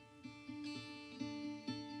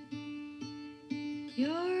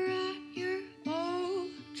You're at your old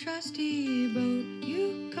trusty boat.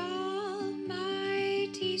 You call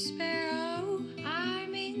mighty sparrow.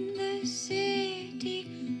 I'm in the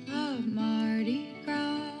city of Mardi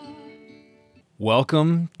Gras.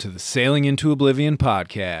 Welcome to the Sailing into Oblivion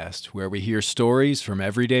podcast, where we hear stories from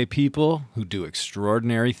everyday people who do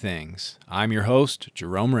extraordinary things. I'm your host,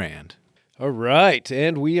 Jerome Rand. All right,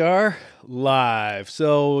 and we are live.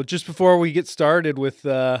 So just before we get started with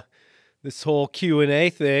this whole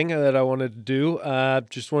Q&A thing that I wanted to do,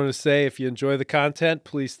 just wanted to say if you enjoy the content,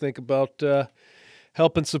 please think about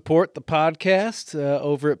helping support the podcast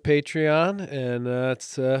over at Patreon, and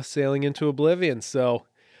it's Sailing into Oblivion. So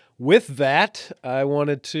with that, I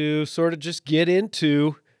wanted to sort of just get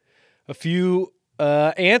into a few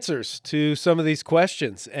answers to some of these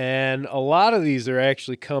questions. And a lot of these are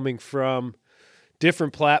actually coming from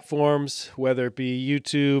different platforms, whether it be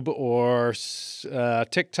YouTube or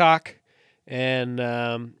TikTok. And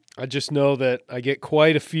I just know that I get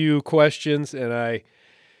quite a few questions, and I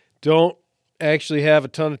don't actually have a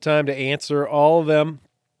ton of time to answer all of them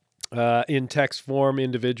in text form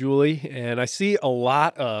individually. And I see a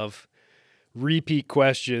lot of repeat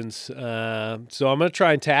questions. So I'm going to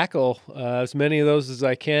try and tackle as many of those as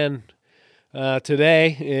I can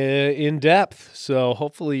today in depth. So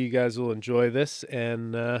hopefully you guys will enjoy this.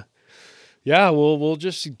 And we'll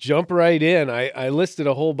just jump right in. I listed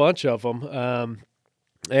a whole bunch of them.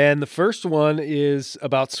 And the first one is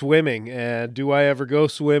about swimming. And do I ever go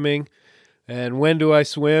swimming? And when do I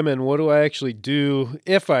swim? And what do I actually do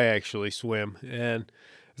if I actually swim? And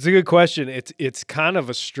it's a good question. It's kind of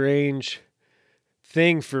a strange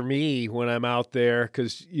thing for me when I'm out there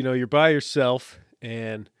because, you know, you're by yourself.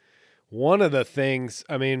 And one of the things,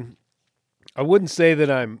 I mean, I wouldn't say that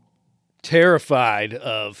I'm terrified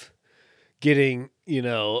of getting,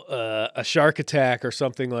 a shark attack or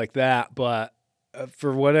something like that. But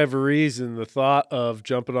for whatever reason, the thought of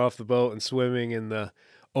jumping off the boat and swimming in the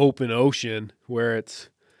open ocean where it's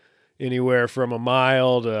anywhere from a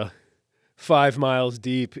mile to 5 miles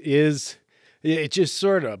deep it just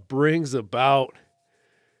sort of brings about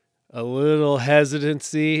a little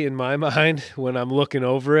hesitancy in my mind when I'm looking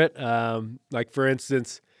over it. Like for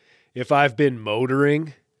instance, if I've been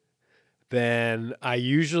motoring, then I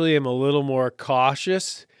usually am a little more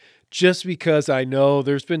cautious just because I know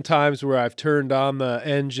there's been times where I've turned on the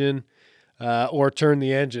engine or turned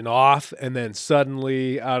the engine off, and then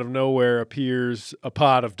suddenly out of nowhere appears a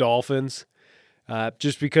pod of dolphins.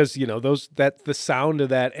 Just because, the sound of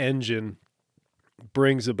that engine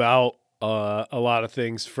brings about a lot of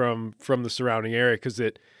things from the surrounding area because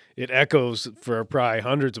it echoes for probably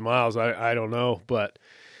hundreds of miles. I don't know, but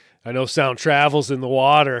I know sound travels in the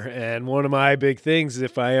water, and one of my big things,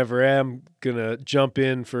 if I ever am going to jump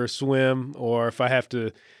in for a swim or if I have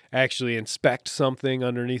to actually inspect something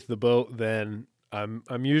underneath the boat, then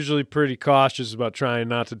I'm usually pretty cautious about trying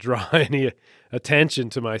not to draw any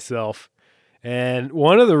attention to myself. And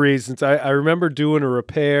one of the reasons, I remember doing a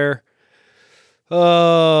repair,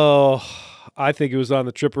 I think it was on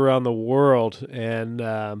the trip around the world, and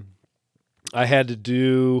I had to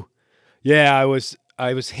do, I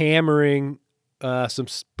was hammering some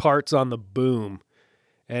parts on the boom.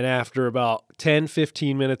 And after about 10,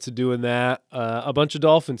 15 minutes of doing that, a bunch of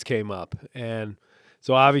dolphins came up. And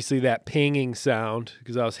so obviously that pinging sound,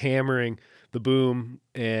 because I was hammering the boom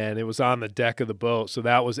and it was on the deck of the boat, so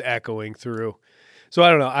that was echoing through. So I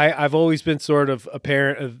don't know. I've always been sort of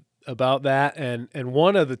apparent about that. And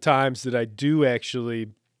one of the times that I do actually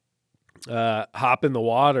hop in the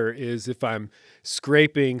water is if I'm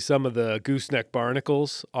scraping some of the gooseneck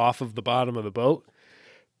barnacles off of the bottom of the boat.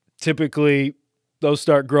 Typically, those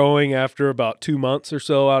start growing after about 2 months or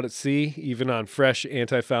so out at sea, even on fresh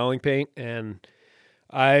anti-fouling paint. And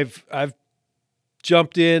I've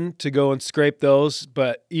jumped in to go and scrape those,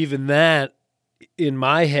 but even that, in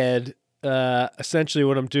my head, essentially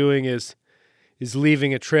what I'm doing is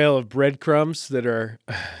leaving a trail of breadcrumbs that are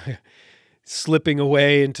slipping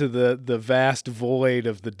away into the vast void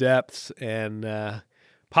of the depths and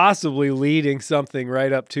possibly leading something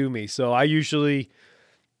right up to me. So I usually,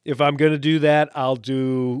 if I'm going to do that, I'll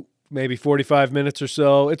do maybe 45 minutes or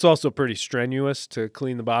so. It's also pretty strenuous to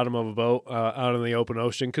clean the bottom of a boat out in the open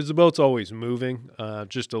ocean because the boat's always moving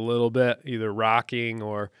just a little bit, either rocking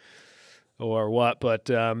or what. But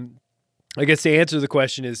I guess to answer the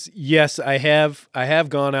question is yes, I have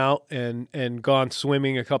gone out and gone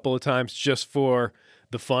swimming a couple of times just for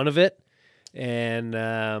the fun of it, and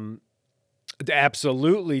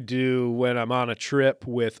absolutely do when I'm on a trip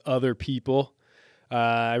with other people.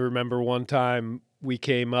 I remember one time we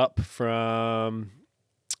came up from,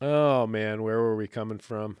 where were we coming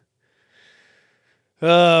from? We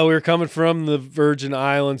were coming from the Virgin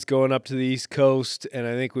Islands going up to the East Coast, and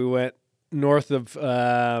I think we went north of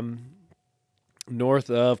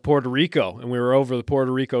Puerto Rico, and we were over the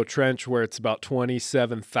Puerto Rico Trench where it's about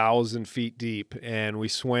 27,000 feet deep, and we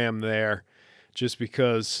swam there just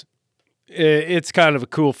because it's kind of a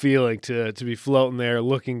cool feeling to be floating there,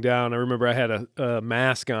 looking down. I remember I had a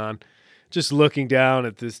mask on, just looking down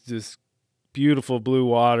at this beautiful blue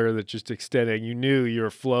water that just extended. You knew you were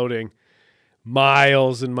floating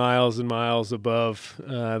miles and miles and miles above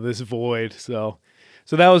this void. So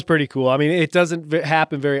that was pretty cool. I mean, it doesn't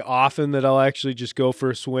happen very often that I'll actually just go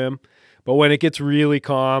for a swim, but when it gets really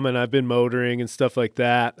calm and I've been motoring and stuff like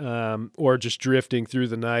that, or just drifting through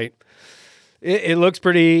the night, it looks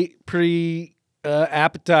pretty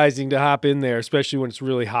appetizing to hop in there, especially when it's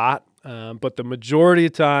really hot. But the majority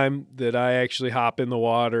of time that I actually hop in the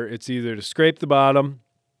water, it's either to scrape the bottom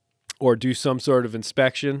or do some sort of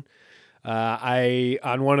inspection.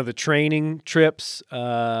 On one of the training trips,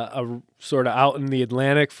 sort of out in the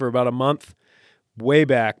Atlantic for about a month, way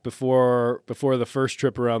back before the first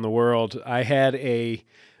trip around the world, I had a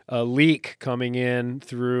leak coming in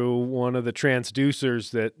through one of the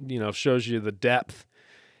transducers that, shows you the depth.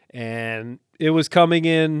 And it was coming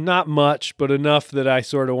in not much, but enough that I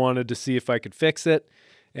sort of wanted to see if I could fix it,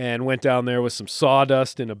 and went down there with some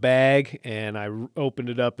sawdust in a bag, and I opened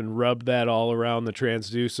it up and rubbed that all around the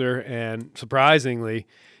transducer, and surprisingly,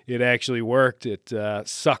 it actually worked. It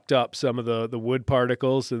sucked up some of the wood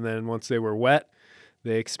particles, and then once they were wet,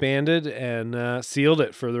 they expanded and sealed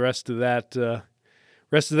it for the rest of that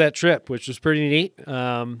trip, which was pretty neat.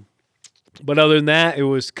 But other than that, it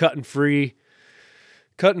was cutting free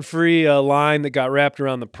line that got wrapped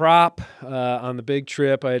around the prop on the big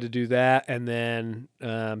trip. I had to do that, and then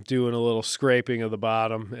doing a little scraping of the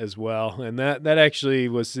bottom as well. And that actually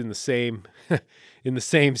was in the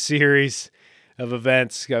same series of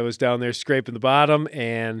events. I was down there scraping the bottom,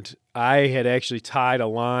 and I had actually tied a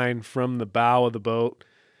line from the bow of the boat,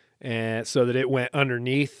 and so that it went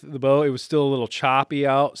underneath the boat. It was still a little choppy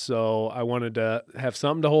out, so I wanted to have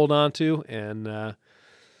something to hold on to. And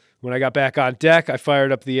when I got back on deck, I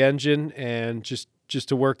fired up the engine, and just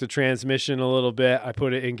to work the transmission a little bit, I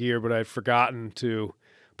put it in gear, but I'd forgotten to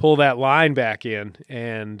pull that line back in,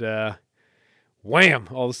 and wham,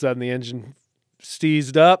 all of a sudden the engine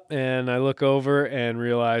seized up, and I look over and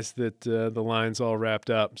realize that the line's all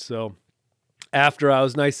wrapped up. So after I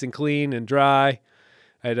was nice and clean and dry,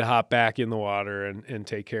 I had to hop back in the water and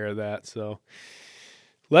take care of that. So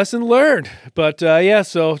lesson learned. But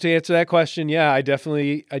so to answer that question, I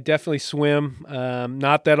definitely swim.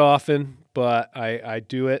 Not that often, but I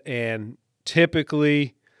do it. And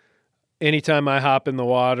typically anytime I hop in the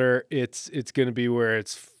water, it's going to be where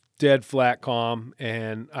it's dead flat calm.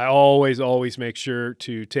 And I always make sure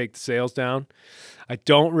to take the sails down. I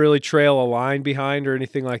don't really trail a line behind or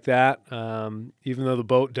anything like that. Even though the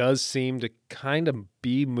boat does seem to kind of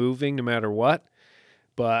be moving no matter what,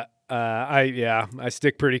 but I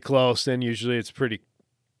stick pretty close, and usually it's pretty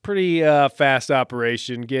fast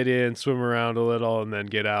operation. Get in, swim around a little, and then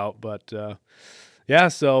get out. But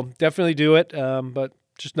so definitely do it, but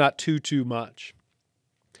just not too much.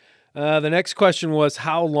 The next question was,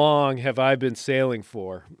 how long have I been sailing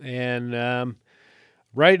for? And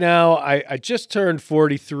right now, I just turned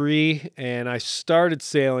 43, and I started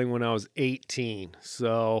sailing when I was 18.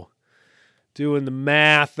 So doing the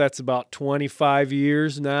math, that's about 25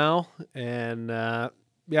 years now. And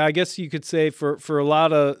I guess you could say for a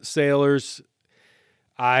lot of sailors,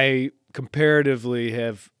 I comparatively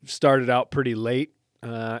have started out pretty late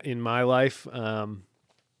in my life.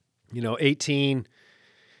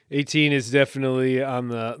 18 is definitely on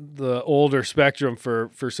the older spectrum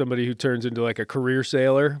for somebody who turns into like a career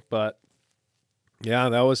sailor. But yeah,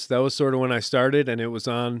 that was sort of when I started, and it was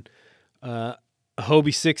on a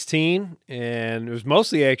Hobie 16, and it was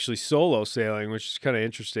mostly actually solo sailing, which is kind of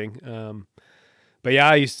interesting. But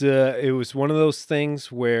yeah, it was one of those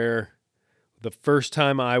things where the first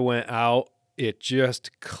time I went out, it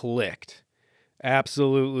just clicked.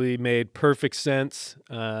 Absolutely made perfect sense.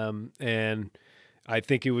 And I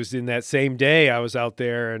think it was in that same day I was out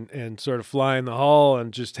there and sort of flying the hull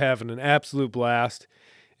and just having an absolute blast.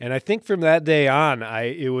 And I think from that day on,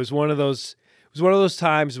 it was one of those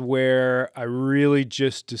times where I really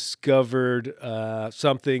just discovered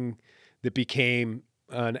something that became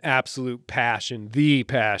an absolute passion, the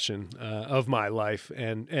passion of my life,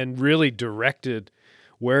 and really directed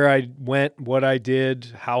where I went, what I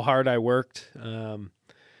did, how hard I worked.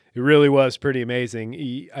 It really was pretty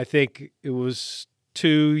amazing. I think it was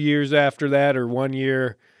 2 years after that, or 1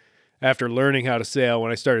 year after learning how to sail,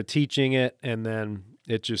 when I started teaching it, and then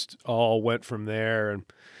it just all went from there, and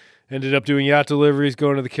ended up doing yacht deliveries,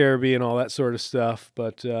 going to the Caribbean, all that sort of stuff.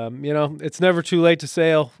 But, it's never too late to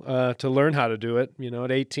sail, to learn how to do it,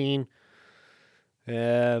 at 18.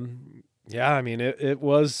 It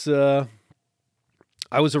was,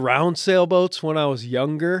 I was around sailboats when I was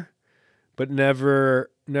younger, but never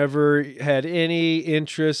had any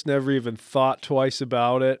interest, never even thought twice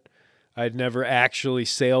about it. I'd never actually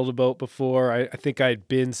sailed a boat before. I think I'd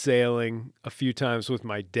been sailing a few times with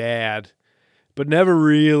my dad, but never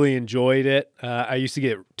really enjoyed it. I used to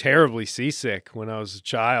get terribly seasick when I was a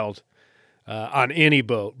child on any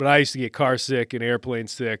boat, but I used to get car sick and airplane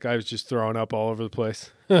sick. I was just throwing up all over the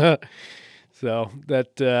place. So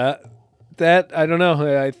that I don't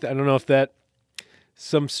know. I don't know if that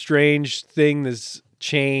some strange thing is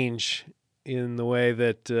change in the way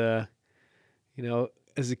that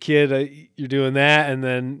as a kid you're doing that, and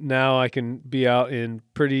then now I can be out in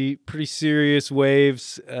pretty serious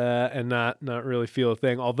waves and not really feel a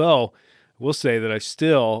thing. Although I will say that I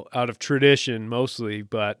still, out of tradition mostly,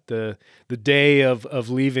 but the day of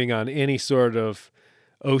leaving on any sort of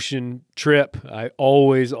ocean trip, I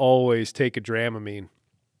always take a Dramamine,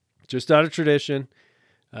 just out of tradition,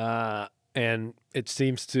 and it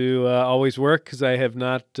seems to always work because I have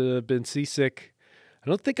not been seasick. I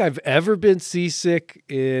don't think I've ever been seasick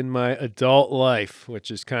in my adult life, which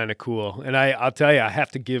is kind of cool. And I'll tell you, I have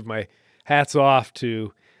to give my hats off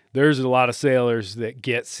to, there's a lot of sailors that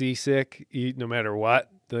get seasick no matter what.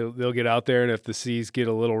 They'll get out there, and if the seas get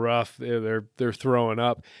a little rough, they're throwing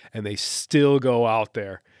up, and they still go out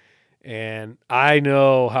there. And I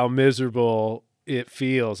know how miserable it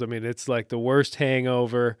feels. I mean, it's like the worst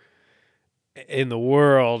hangover in the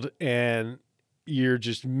world, and you're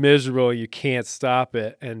just miserable. You can't stop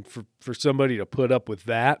it. And for somebody to put up with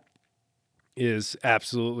that is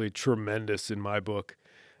absolutely tremendous in my book.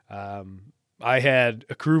 I had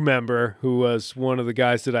a crew member who was one of the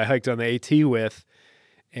guys that I hiked on the AT with,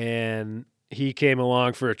 and he came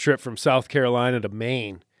along for a trip from South Carolina to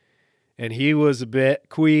Maine. And he was a bit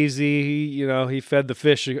queasy. He fed the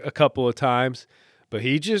fish a couple of times, but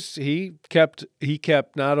he kept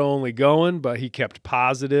not only going, but he kept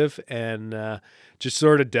positive and just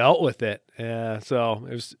sort of dealt with it. So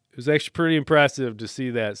it was actually pretty impressive to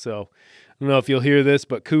see that. So I don't know if you'll hear this,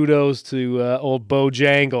 but kudos to old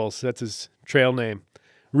Bojangles. That's his trail name.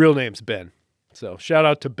 Real name's Ben. So shout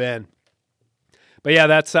out to Ben. But yeah,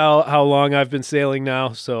 that's how long I've been sailing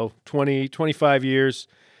now. So 25 years,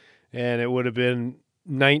 and it would have been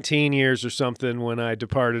 19 years or something when I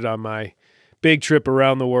departed on my big trip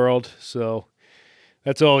around the world. So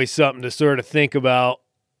that's always something to sort of think about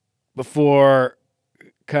before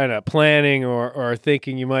kind of planning or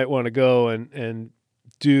thinking you might want to go and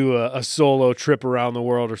do a solo trip around the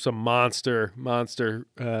world or some monster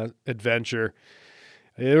adventure.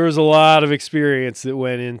 There was a lot of experience that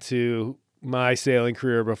went into my sailing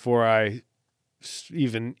career before I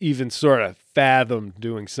even sort of fathomed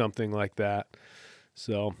doing something like that.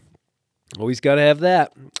 So always got to have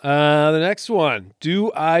that. The next one,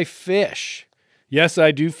 do I fish? Yes,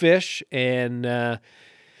 I do fish, and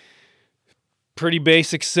pretty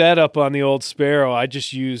basic setup on the old Sparrow. I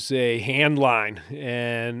just use a hand line,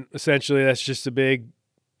 and essentially that's just a big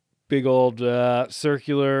old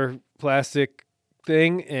circular plastic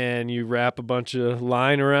thing, and you wrap a bunch of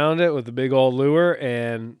line around it with a big old lure,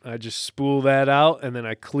 and I just spool that out, and then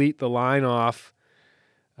I cleat the line off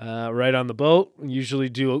right on the boat. Usually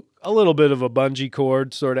do a little bit of a bungee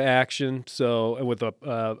cord sort of action, so with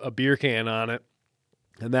a beer can on it,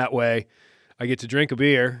 and that way I get to drink a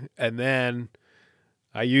beer, and then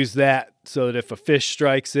I use that so that if a fish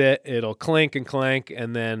strikes it, it'll clink and clank,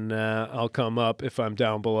 and then I'll come up if I'm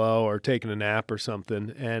down below or taking a nap or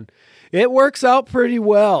something. And it works out pretty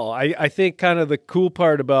well. I think kind of the cool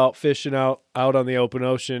part about fishing out on the open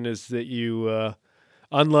ocean is that you,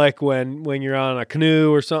 unlike when you're on a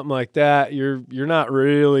canoe or something like that, you're not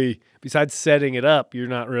really, besides setting it up, you're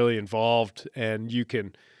not really involved, and you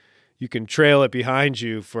can trail it behind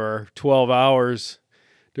you for 12 hours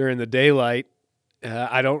during the daylight.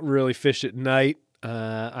 I don't really fish at night.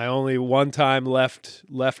 I only one time left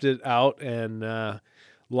it out and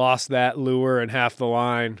lost that lure and half the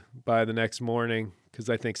line by the next morning because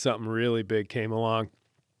I think something really big came along.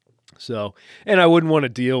 So, and I wouldn't want to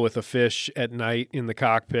deal with a fish at night in the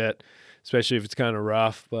cockpit, especially if it's kind of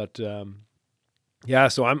rough. But yeah,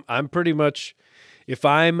 so I'm pretty much, if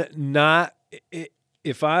I'm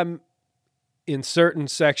in certain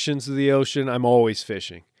sections of the ocean, I'm always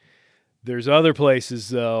fishing. There's other places,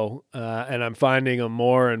 though, and I'm finding them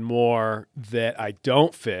more and more that I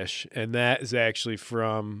don't fish, and that is actually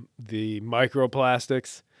from the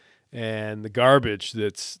microplastics and the garbage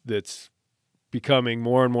that's becoming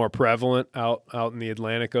more and more prevalent out in the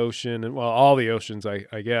Atlantic Ocean, and well, all the oceans,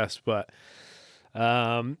 I guess, but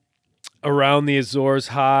around the Azores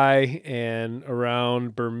High and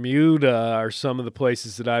around Bermuda are some of the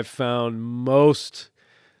places that I've found most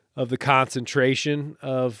of the concentration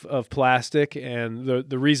of plastic. And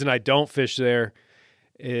the reason I don't fish there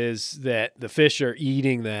is that the fish are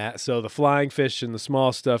eating that. So the flying fish and the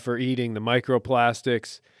small stuff are eating the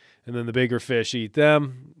microplastics, and then the bigger fish eat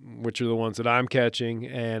them, which are the ones that I'm catching.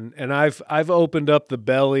 And I've opened up the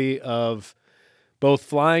belly of both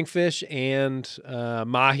flying fish and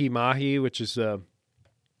mahi-mahi, which is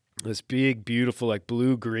this big, beautiful, like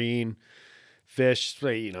blue-green fish.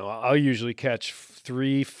 I'll usually catch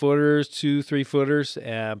 3-footers, 2-3-footers.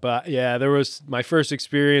 But yeah, there was my first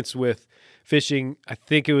experience with fishing. I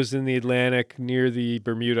think it was in the Atlantic near the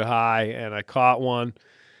Bermuda High, and I caught one.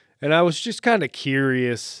 And I was just kind of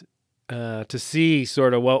curious to see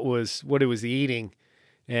sort of what it was eating.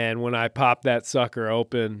 And when I popped that sucker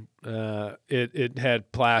open, it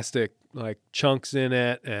had plastic, like chunks in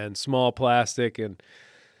it and small plastic. And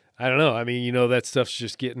I don't know. I mean, that stuff's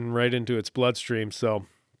just getting right into its bloodstream. So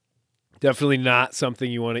definitely not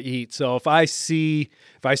something you want to eat. So if I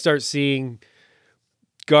start seeing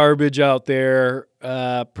garbage out there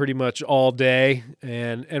pretty much all day,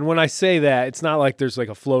 and when I say that, it's not like there's like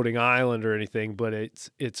a floating island or anything, but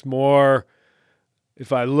it's more,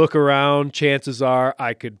 if I look around, chances are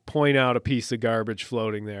I could point out a piece of garbage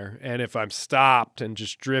floating there. And if I'm stopped and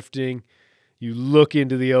just drifting, you look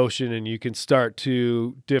into the ocean and you can start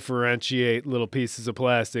to differentiate little pieces of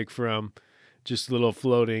plastic from just little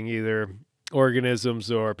floating either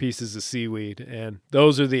organisms or pieces of seaweed. And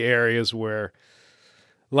those are the areas where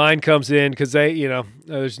line comes in, because I'm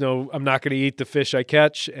not going to eat the fish I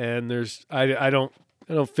catch, and I don't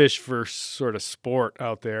fish for sort of sport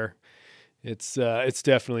out there. It's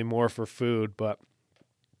definitely more for food. But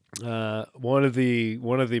one of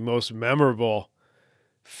the most memorable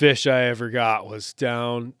fish I ever got was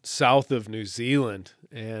down south of New Zealand,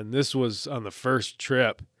 and this was on the first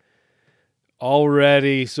trip.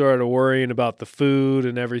 Already sort of worrying about the food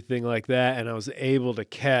and everything like that, and I was able to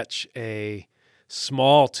catch a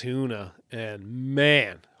small tuna, and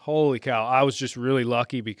man, holy cow, I was just really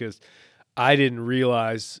lucky because I didn't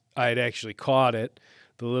realize I had actually caught it.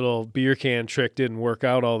 The little beer can trick didn't work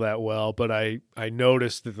out all that well, but I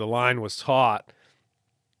noticed that the line was taut.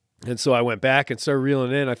 And so I went back and started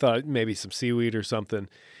reeling in. I thought maybe some seaweed or something.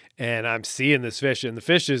 And I'm seeing this fish, and the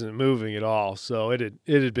fish isn't moving at all. So it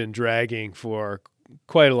had been dragging for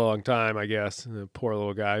quite a long time, I guess. The poor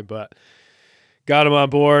little guy, but got him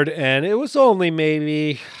on board, and it was only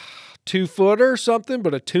maybe 2-footer or something,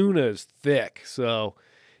 but a tuna is thick. So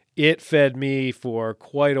it fed me for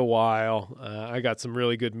quite a while. I got some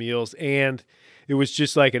really good meals, and it was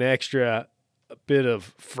just like an extra bit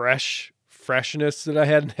of freshness that I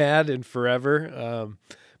hadn't had in forever.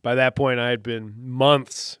 By that point, I had been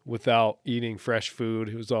months without eating fresh food.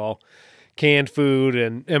 It was all canned food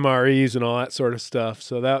and MREs and all that sort of stuff.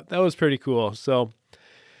 So that was pretty cool. So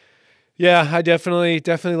yeah, I definitely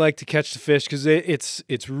like to catch the fish because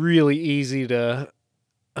it's really easy to.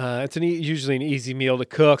 It's usually an easy meal to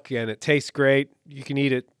cook, and it tastes great. You can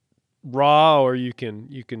eat it raw, or you can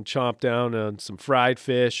chomp down on some fried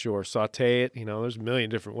fish or saute it. There's a million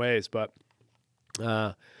different ways. But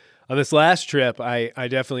on this last trip, I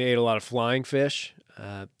definitely ate a lot of flying fish.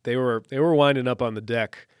 They were winding up on the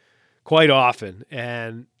deck quite often,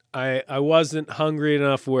 and I wasn't hungry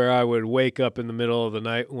enough where I would wake up in the middle of the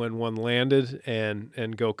night when one landed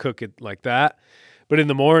and go cook it like that. But in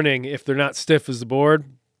the morning, if they're not stiff as a board,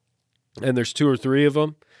 and there's 2 or 3 of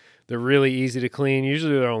them, they're really easy to clean.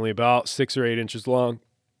 Usually they're only about 6 or 8 inches long,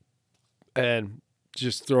 and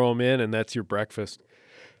just throw them in, and that's your breakfast.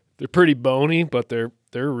 They're pretty bony, but they're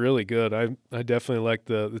really good. I definitely like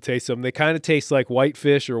the taste of them. They kind of taste like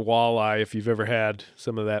whitefish or walleye if you've ever had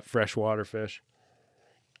some of that freshwater fish.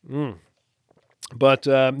 But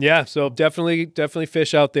yeah, so definitely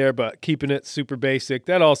fish out there, but keeping it super basic.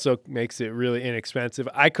 That also makes it really inexpensive.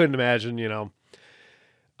 I couldn't imagine,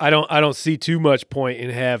 I don't see too much point in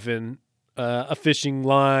having a fishing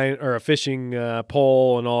line or a fishing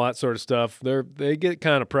pole and all that sort of stuff. They get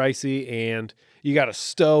kind of pricey, and you got to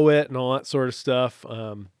stow it and all that sort of stuff.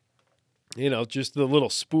 Just the little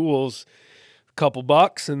spools, a couple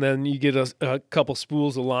bucks, and then you get a couple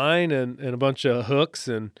spools of line and a bunch of hooks.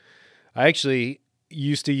 And I actually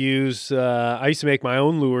used to make my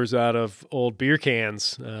own lures out of old beer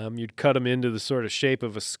cans. You'd cut them into the sort of shape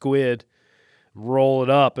of a squid, roll it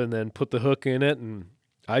up, and then put the hook in it. And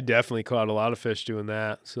I definitely caught a lot of fish doing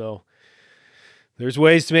that. So there's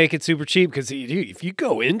ways to make it super cheap because if you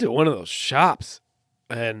go into one of those shops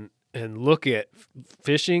and look at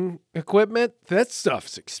fishing equipment, that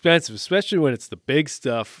stuff's expensive, especially when it's the big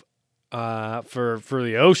stuff for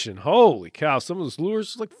the ocean. Holy cow, some of those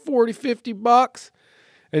lures are like $40-$50,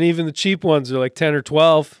 and even the cheap ones are like 10 or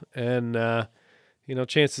 12, and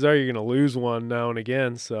chances are you're going to lose one now and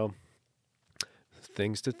again, so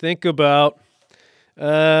things to think about.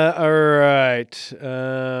 All right.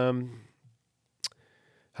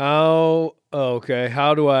 How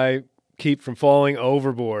do I keep from falling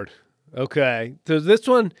overboard? Okay. So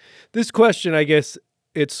this question, I guess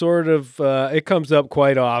it's sort of, it comes up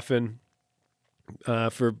quite often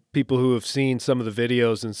for people who have seen some of the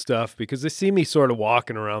videos and stuff, because they see me sort of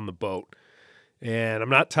walking around the boat and I'm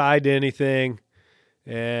not tied to anything.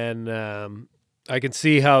 And I can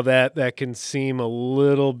see how that can seem a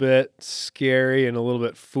little bit scary and a little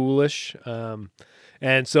bit foolish.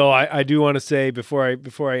 And so I do want to say before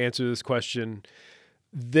I answer this question,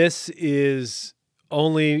 this is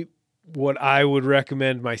only what I would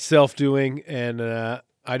recommend myself doing, and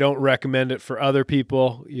I don't recommend it for other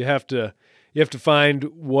people. You have to find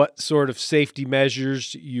what sort of safety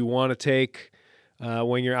measures you want to take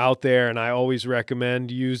when you're out there, and I always recommend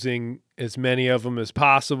using as many of them as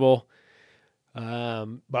possible.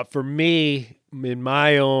 But for me, in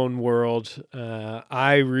my own world,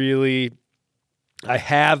 I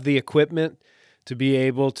have the equipment to be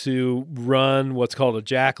able to run what's called a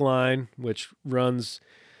jack line, which runs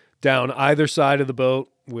down either side of the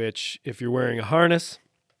boat, which if you're wearing a harness,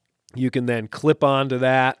 you can then clip onto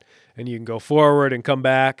that and you can go forward and come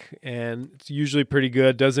back. And it's usually pretty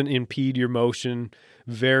good. Doesn't impede your motion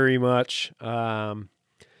very much.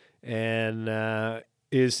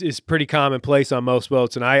 Is pretty commonplace on most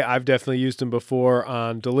boats. And I've definitely used them before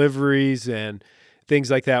on deliveries and things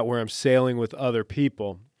like that where I'm sailing with other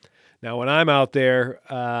people. Now, when I'm out there,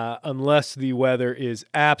 unless the weather is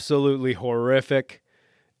absolutely horrific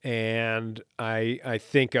and I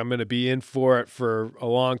think I'm going to be in for it for a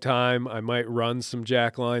long time, I might run some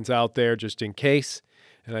jack lines out there just in case.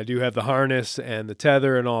 And I do have the harness and the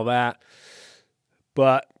tether and all that.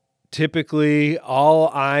 But typically, all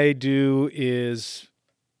I do is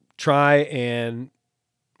try and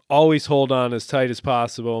always hold on as tight as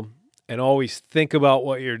possible and always think about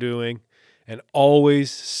what you're doing and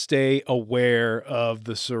always stay aware of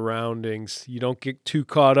the surroundings. You don't get too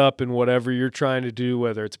caught up in whatever you're trying to do,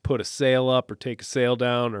 whether it's put a sail up or take a sail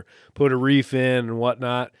down or put a reef in and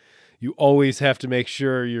whatnot. You always have to make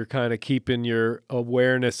sure you're kind of keeping your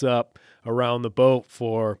awareness up around the boat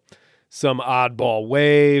for some oddball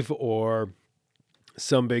wave or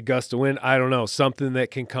some big gust of wind. I don't know, something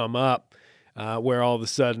that can come up where all of a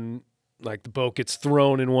sudden, like the boat gets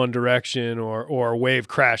thrown in one direction or a wave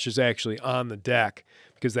crashes actually on the deck,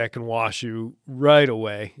 because that can wash you right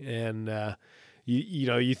away. And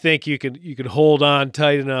you think you could hold on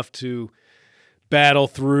tight enough to battle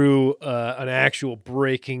through an actual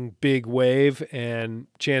breaking big wave, and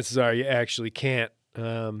chances are you actually can't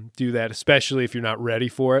do that, especially if you're not ready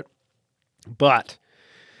for it. But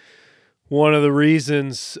one of the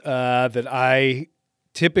reasons that I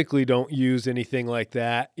typically don't use anything like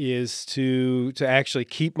that is to actually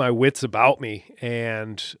keep my wits about me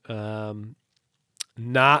and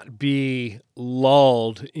not be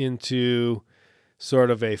lulled into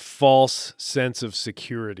sort of a false sense of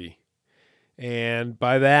security. And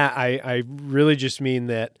by that, I really just mean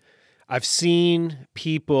that I've seen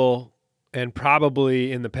people, and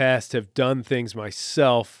probably in the past have done things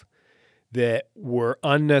myself, that were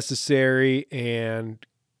unnecessary and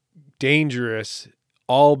dangerous,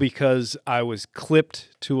 all because I was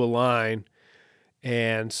clipped to a line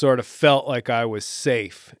and sort of felt like I was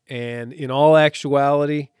safe. And in all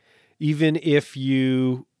actuality, even if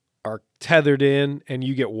you are tethered in and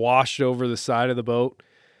you get washed over the side of the boat,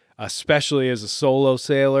 especially as a solo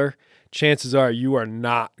sailor, chances are you are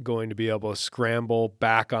not going to be able to scramble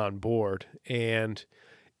back on board. And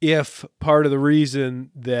if part of the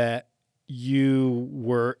reason that you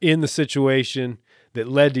were in the situation that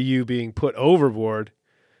led to you being put overboard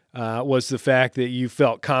was the fact that you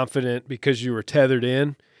felt confident because you were tethered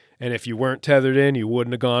in, and if you weren't tethered in, you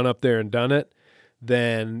wouldn't have gone up there and done it,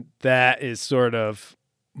 then that is sort of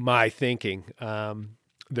my thinking.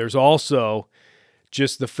 There's also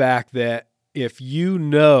just the fact that if you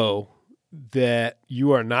know that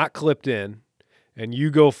you are not clipped in and you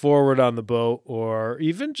go forward on the boat, or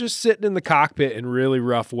even just sitting in the cockpit in really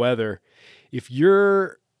rough weather, if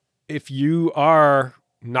you are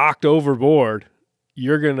knocked overboard,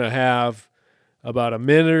 you're going to have about a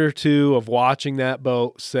minute or two of watching that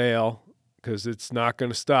boat sail, because it's not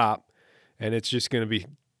going to stop, and it's just going to be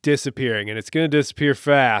disappearing, and it's going to disappear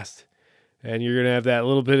fast. And you're going to have that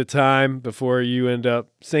little bit of time before you end up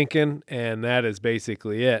sinking, and that is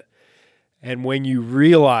basically it. And when you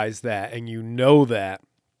realize that and you know that,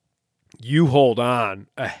 you hold on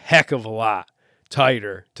a heck of a lot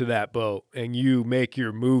tighter to that boat, and you make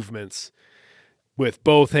your movements with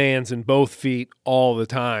both hands and both feet all the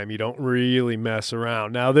time. You don't really mess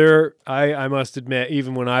around. Now, I must admit,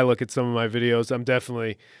 even when I look at some of my videos, I'm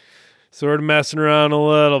definitely sort of messing around a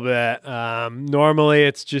little bit. Normally,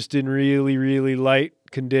 it's just in really, really light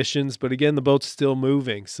conditions, but again, the boat's still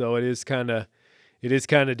moving, so it is kind of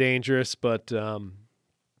dangerous. But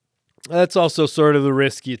that's also sort of the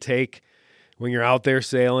risk you take when you're out there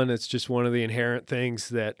sailing. It's just one of the inherent things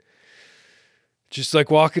that, just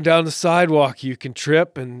like walking down the sidewalk, you can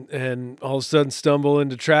trip and all of a sudden stumble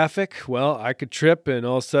into traffic. Well, I could trip and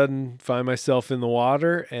all of a sudden find myself in the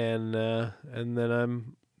water, and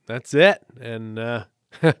then that's it. And and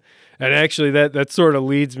actually that sort of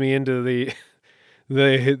leads me into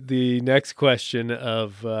the next question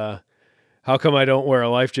of how come I don't wear a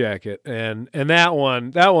life jacket? And that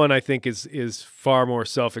one I think is far more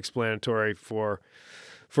self-explanatory for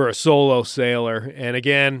a solo sailor. And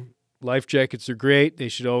again, life jackets are great. They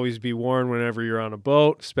should always be worn whenever you're on a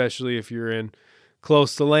boat, especially if you're in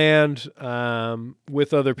close to land,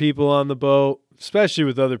 with other people on the boat, especially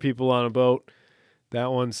with other people on a boat. That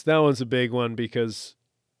one's a big one because,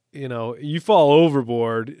 you fall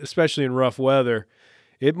overboard, especially in rough weather.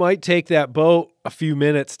 It might take that boat a few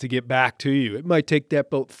minutes to get back to you. It might take that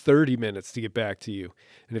boat 30 minutes to get back to you.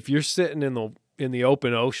 And if you're sitting in the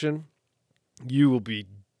open ocean, you will be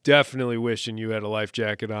definitely wishing you had a life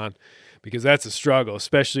jacket on, because that's a struggle,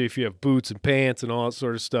 especially if you have boots and pants and all that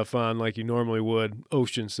sort of stuff on like you normally would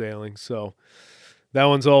ocean sailing. So that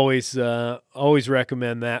one's always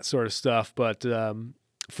recommend that sort of stuff. But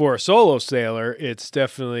for a solo sailor, it's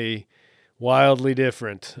definitely wildly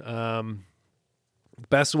different.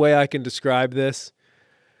 Best way I can describe this,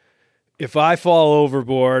 if I fall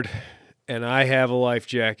overboard and I have a life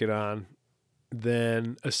jacket on,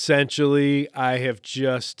 then essentially I have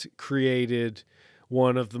just created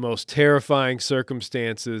one of the most terrifying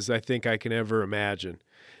circumstances I think I can ever imagine.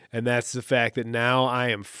 And that's the fact that now I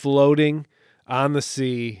am floating on the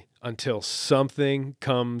sea until something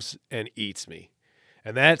comes and eats me.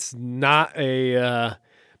 And that's not a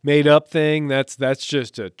made up thing. That's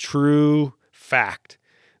just a true fact,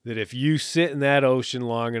 that if you sit in that ocean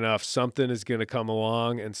long enough, something is going to come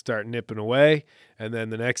along and start nipping away. And then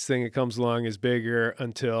the next thing that comes along is bigger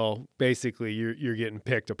until basically you're getting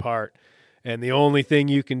picked apart. And the only thing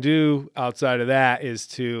you can do outside of that is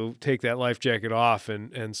to take that life jacket off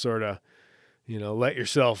and sort of, let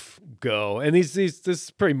yourself go. And this is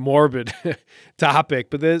a pretty morbid topic,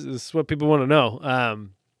 but this is what people want to know.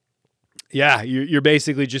 You're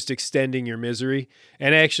basically just extending your misery.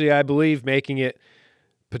 And actually, I believe making it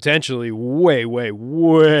potentially way, way,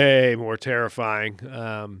 way more terrifying.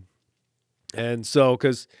 And so,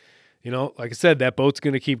 because, like I said, that boat's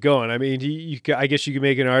going to keep going. I mean, I guess you could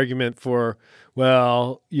make an argument for,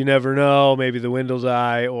 well, you never know. Maybe the wind will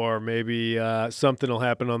die, or maybe something will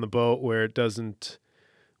happen on the boat where it doesn't,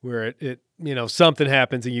 something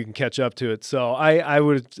happens and you can catch up to it. So I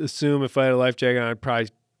would assume if I had a life jacket on, I'd probably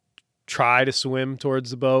try to swim towards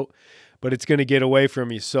the boat, but it's going to get away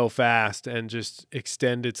from you so fast and just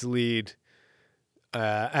extend its lead.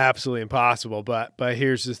 Absolutely impossible. But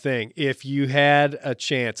here's the thing. If you had a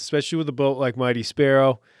chance, especially with a boat like Mighty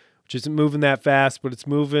Sparrow, which isn't moving that fast, but it's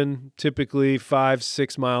moving typically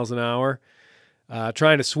 5-6 miles an hour,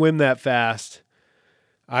 trying to swim that fast,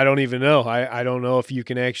 I don't even know. I don't know if you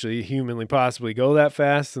can actually humanly possibly go that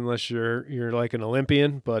fast unless you're like an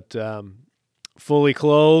Olympian, but fully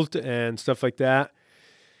clothed and stuff like that.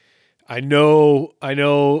 I know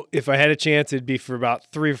if I had a chance, it'd be for about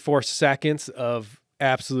 3 or 4 seconds of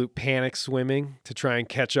absolute panic swimming to try and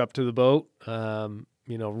catch up to the boat,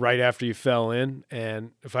 right after you fell in.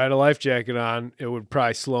 And if I had a life jacket on, it would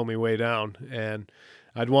probably slow me way down. And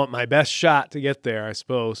I'd want my best shot to get there, I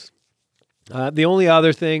suppose. The only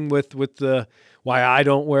other thing with the why I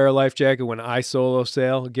don't wear a life jacket when I solo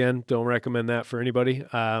sail, again, don't recommend that for anybody,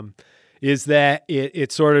 is that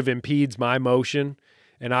it sort of impedes my motion.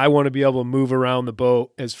 And I want to be able to move around the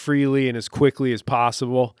boat as freely and as quickly as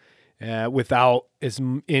possible without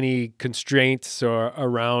any constraints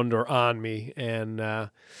around or on me. And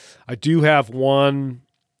I do have one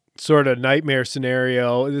sort of nightmare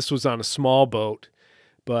scenario. This was on a small boat,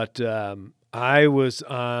 but I was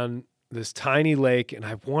on this tiny lake, and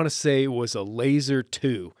I want to say it was a Laser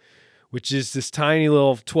 2, which is this tiny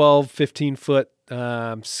little 12, 15-foot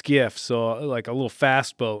skiff, so like a little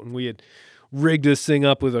fast boat. And we rigged this thing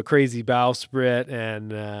up with a crazy bowsprit,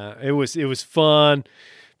 and it was fun.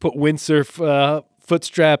 Put windsurf foot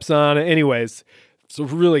straps on it. Anyways, it's a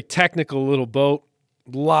really technical little boat.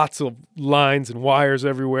 Lots of lines and wires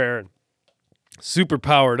everywhere, and super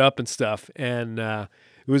powered up and stuff. And it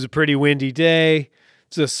was a pretty windy day.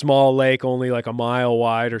 It's a small lake, only like a mile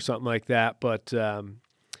wide or something like that. But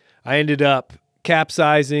I ended up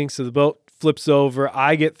capsizing, so the boat flips over.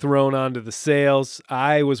 I get thrown onto the sails.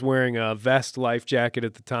 I was wearing a vest life jacket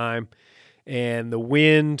at the time, and the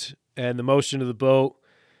wind and the motion of the boat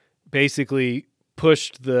basically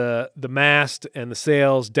pushed the mast and the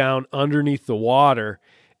sails down underneath the water,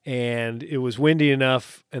 and it was windy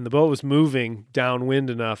enough and the boat was moving downwind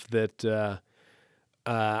enough that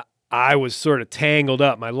I was sort of tangled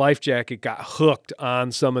up. My life jacket got hooked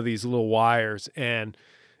on some of these little wires, and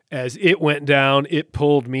as it went down, it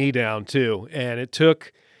pulled me down too. And it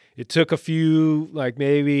took a few, like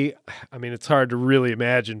maybe, I mean, it's hard to really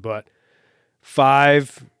imagine, but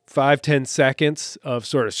 5-10 seconds of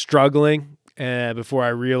sort of struggling before I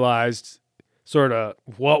realized sort of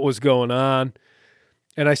what was going on.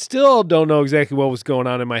 And I still don't know exactly what was going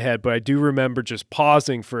on in my head, but I do remember just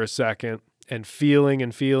pausing for a second and feeling,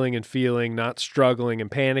 not struggling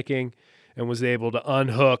and panicking, and was able to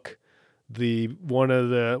unhook one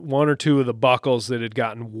or two of the buckles that had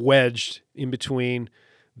gotten wedged in between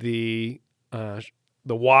the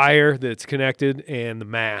wire that's connected and the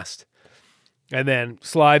mast, and then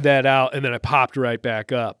slide that out, and then I popped right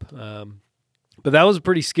back up. But that was a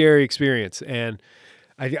pretty scary experience, and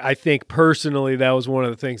I think personally that was one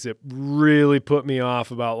of the things that really put me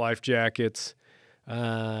off about life jackets,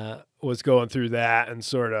 was going through that, and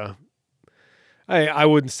sort of, I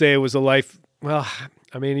wouldn't say it was a life, well,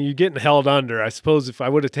 I mean, you're getting held under. I suppose if I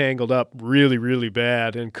would have tangled up really, really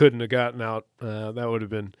bad and couldn't have gotten out, that would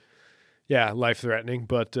have been, life-threatening.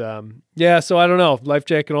 But, so I don't know. Life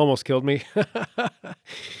jacket almost killed me.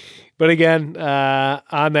 But again,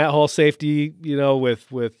 on that whole safety,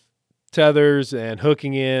 with tethers and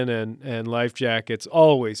hooking in and life jackets,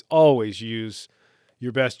 always use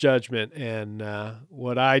your best judgment. And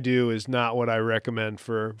what I do is not what I recommend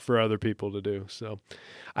for other people to do. So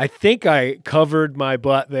I think I covered my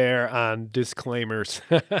butt there on disclaimers.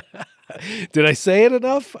 Did I say it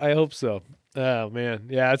enough? I hope so. Oh, man.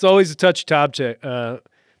 Yeah, it's always a touchy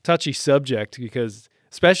subject, because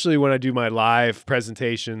especially when I do my live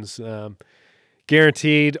presentations,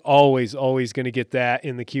 guaranteed always going to get that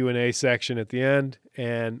in the Q&A section at the end,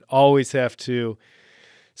 and always have to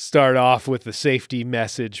start off with the safety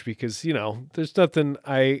message, because, there's nothing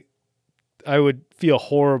I would feel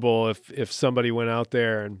horrible if somebody went out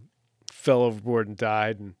there and fell overboard and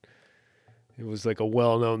died, and it was like a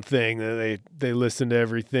well-known thing that they listened to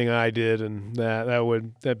everything I did, and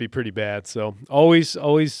that'd be pretty bad. So always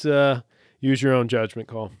use your own judgment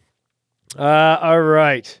call. All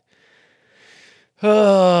right.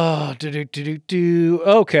 Oh,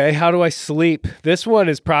 okay. How do I sleep? This one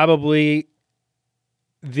is probably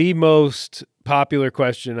the most popular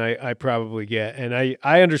question I probably get. And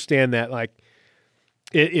I understand that, like,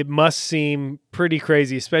 it must seem pretty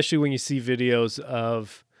crazy, especially when you see videos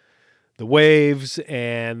of the waves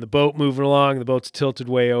and the boat moving along, the boat's tilted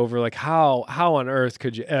way over. Like, how on earth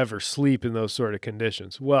could you ever sleep in those sort of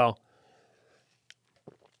conditions? Well,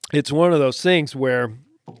 it's one of those things where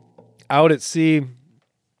out at sea,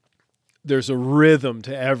 there's a rhythm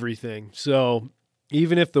to everything. So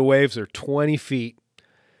even if the waves are 20 feet,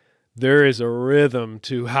 there is a rhythm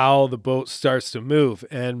to how the boat starts to move.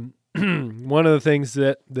 And one of the things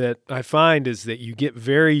that I find is that you get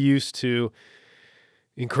very used to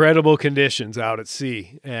incredible conditions out at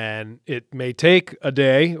sea. And it may take a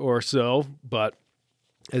day or so, but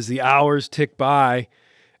as the hours tick by,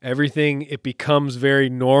 everything, it becomes very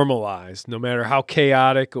normalized, no matter how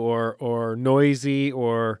chaotic or noisy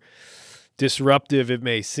or disruptive it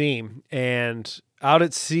may seem. And out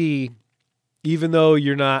at sea, even though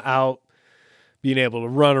you're not out being able to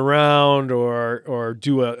run around or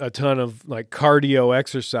do a ton of like cardio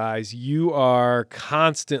exercise, you are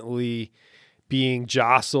constantly being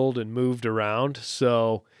jostled and moved around.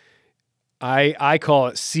 So I call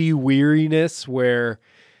it sea weariness, where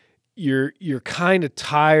you're kind of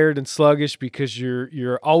tired and sluggish because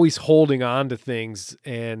you're always holding on to things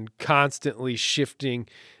and constantly shifting,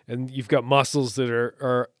 and you've got muscles that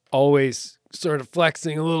are always sort of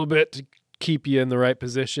flexing a little bit to keep you in the right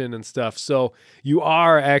position and stuff. So you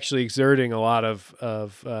are actually exerting a lot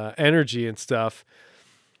of energy and stuff.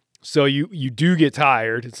 So you do get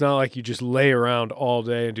tired. It's not like you just lay around all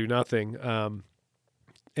day and do nothing.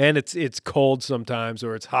 and it's cold sometimes,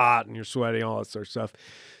 or it's hot and you're sweating, all that sort of stuff.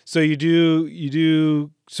 So you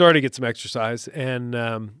do sort of get some exercise, and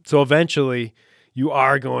so eventually you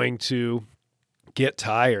are going to get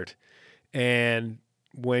tired. And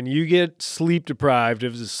when you get sleep deprived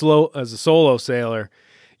as a solo sailor,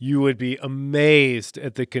 you would be amazed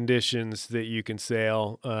at the conditions that you can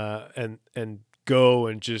sail and go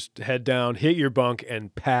and just head down, hit your bunk,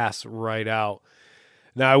 and pass right out.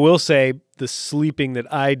 Now, I will say the sleeping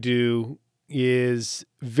that I do is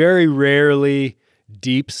very rarely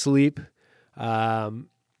deep sleep,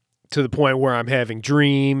 to the point where I'm having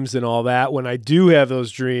dreams and all that. When I do have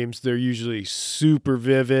those dreams, they're usually super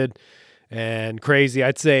vivid and crazy.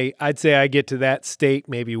 I'd say I get to that state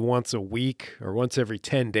maybe once a week or once every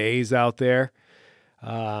 10 days out there.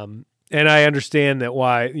 And I understand that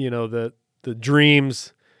why, the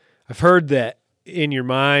dreams, I've heard that in your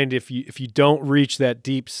mind, if you don't reach that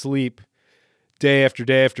deep sleep day after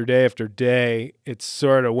day after day after day, it's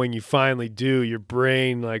sort of when you finally do, your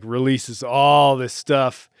brain like releases all this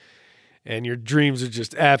stuff and your dreams are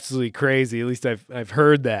just absolutely crazy. At least I've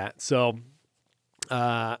heard that. So,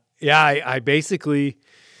 I basically,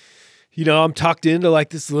 I'm tucked into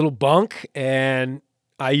like this little bunk, and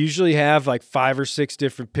I usually have like 5 or 6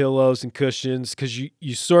 different pillows and cushions, because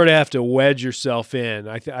you sort of have to wedge yourself in.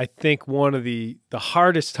 I think one of the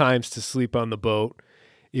hardest times to sleep on the boat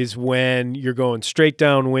is when you're going straight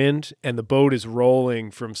downwind and the boat is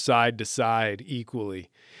rolling from side to side equally,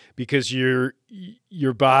 because your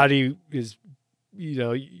body is,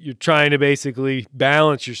 you're trying to basically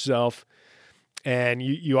balance yourself, and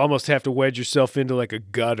you almost have to wedge yourself into like a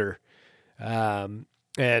gutter.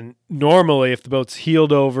 And normally if the boat's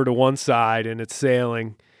heeled over to one side and it's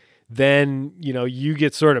sailing, then, you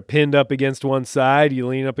get sort of pinned up against one side, you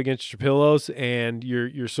lean up against your pillows, and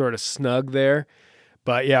you're sort of snug there.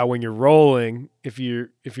 But yeah, when you're rolling, if you're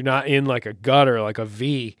not in like a gutter, like a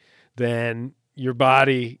V, then your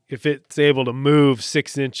body, if it's able to move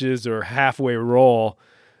 6 inches or halfway roll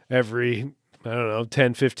every,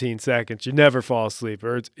 10, 15 seconds, you never fall asleep,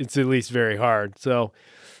 or it's at least very hard. So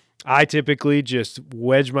I typically just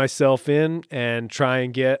wedge myself in and try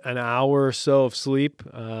and get an hour or so of sleep.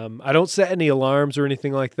 I don't set any alarms or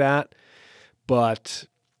anything like that, but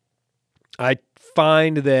I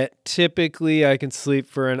find that typically I can sleep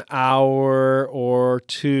for an hour or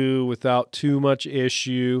 2 without too much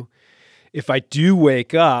issue. If I do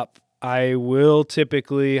wake up, I will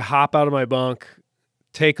typically hop out of my bunk,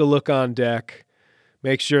 take a look on deck,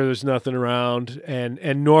 make sure there's nothing around,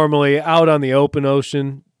 and normally out on the open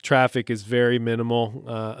ocean, traffic is very minimal,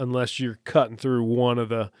 unless you're cutting through one of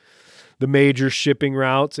the major shipping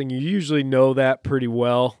routes, and you usually know that pretty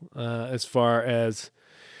well, as far as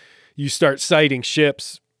you start sighting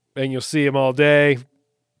ships, and you'll see them all day,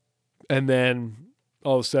 and then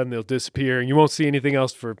all of a sudden they'll disappear, and you won't see anything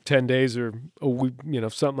else for 10 days or a week,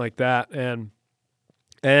 something like that.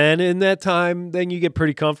 And in that time, then you get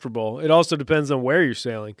pretty comfortable. It also depends on where you're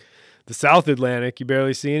sailing. The South Atlantic, you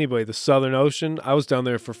barely see anybody. The Southern Ocean, I was down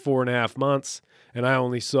there for 4.5 months, and I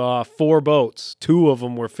only saw 4 boats. 2 of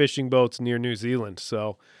them were fishing boats near New Zealand.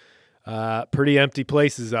 So pretty empty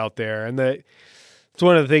places out there. And it's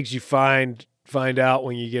one of the things you find out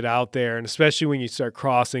when you get out there, and especially when you start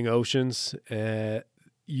crossing oceans,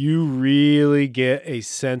 you really get a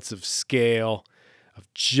sense of scale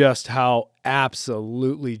of just how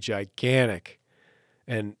absolutely gigantic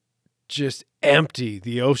and just empty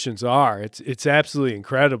the oceans are. It's absolutely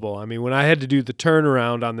incredible. I mean, when I had to do the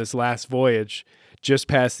turnaround on this last voyage just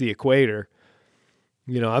past the equator,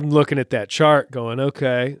 I'm looking at that chart going,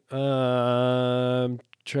 okay, I'm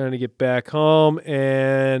trying to get back home,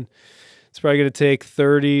 and it's probably going to take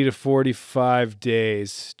 30 to 45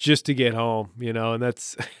 days just to get home, and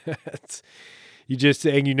that's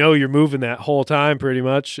you're moving that whole time pretty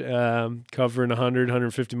much, covering 100,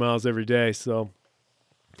 150 miles every day. So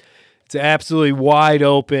it's absolutely wide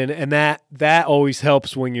open, and that always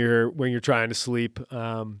helps when you're trying to sleep,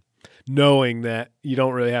 knowing that you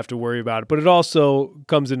don't really have to worry about it. But it also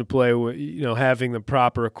comes into play with having the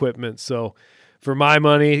proper equipment. So for my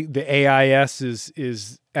money, the AIS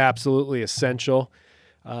is absolutely essential.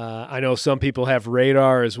 I know some people have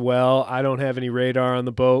radar as well. I don't have any radar on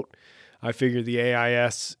the boat. I figure the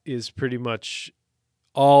AIS is pretty much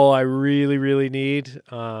all I really, really need.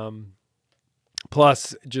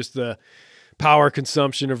 Plus, just the power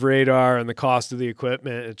consumption of radar and the cost of the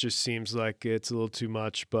equipment, it just seems like it's a little too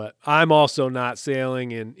much. But I'm also not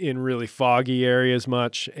sailing in really foggy areas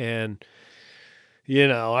much, and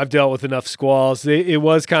I've dealt with enough squalls. It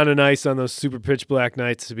was kind of nice on those super pitch black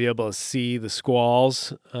nights to be able to see the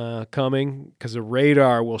squalls coming, because the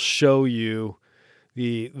radar will show you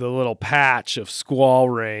the little patch of squall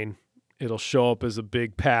rain. It'll show up as a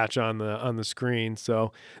big patch on the screen.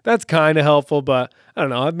 So that's kind of helpful, but I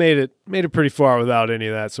don't know. I've made it pretty far without any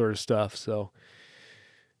of that sort of stuff. So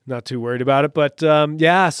not too worried about it. But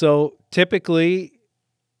yeah, so typically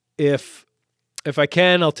if I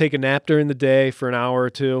can, I'll take a nap during the day for an hour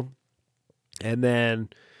or two. And then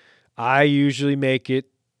I usually make it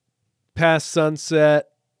past sunset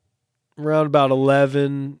around about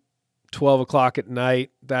 11, 12 o'clock at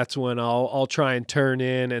night. That's when I'll try and turn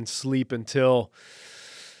in and sleep until,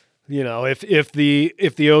 if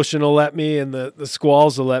the ocean will let me and the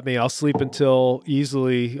squalls will let me, I'll sleep until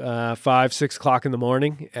easily 5, 6 o'clock in the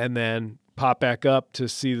morning, and then pop back up to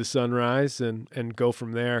see the sunrise and go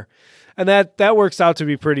from there. And that works out to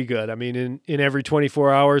be pretty good. I mean, in every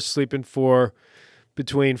 24 hours, sleeping for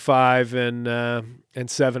between 5 and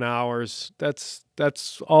 7 hours.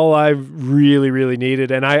 That's all I really, really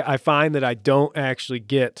needed. And I find that I don't actually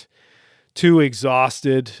get too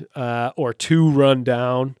exhausted or too run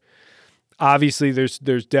down. Obviously, there's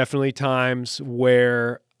definitely times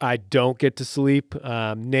where I don't get to sleep,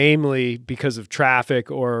 namely because of traffic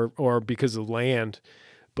or because of land.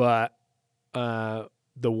 But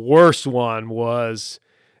the worst one was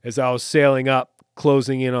as I was sailing up,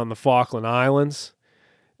 closing in on the Falkland Islands.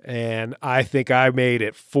 And I think I made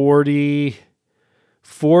it 42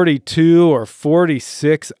 or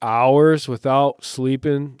 46 hours without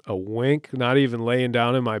sleeping a wink, not even laying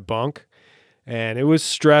down in my bunk. And it was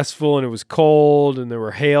stressful, and it was cold, and there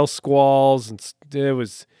were hail squalls, and it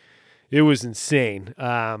was insane.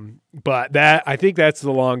 But I think that's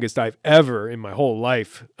the longest I've ever in my whole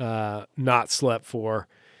life not slept for.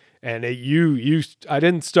 And I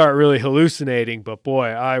didn't start really hallucinating, but boy,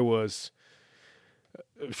 I was.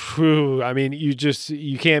 I mean, you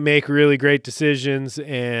can't make really great decisions,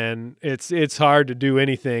 and it's hard to do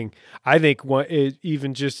anything. I think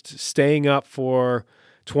even just staying up for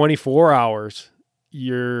 24 hours,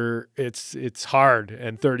 it's hard,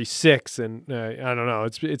 and 36, and I don't know,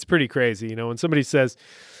 it's pretty crazy. When somebody says,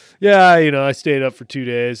 yeah, I stayed up for 2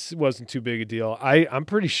 days, it wasn't too big a deal. I'm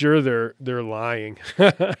pretty sure they're lying.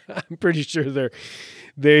 I'm pretty sure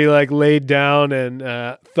they like laid down and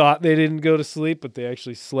thought they didn't go to sleep, but they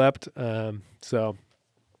actually slept. So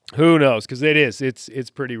who knows? Because it's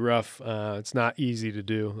pretty rough. It's not easy to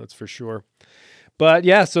do, that's for sure. But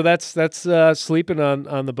yeah, so that's sleeping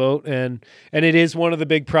on the boat, and it is one of the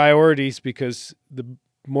big priorities, because the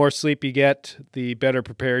more sleep you get, the better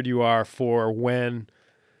prepared you are for when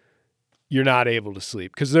you're not able to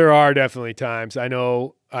sleep. Because there are definitely times, I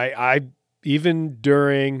know, I even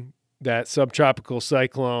during that subtropical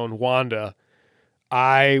cyclone Wanda,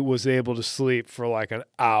 I was able to sleep for like an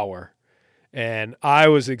hour, and I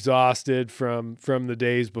was exhausted from the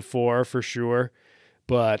days before for sure.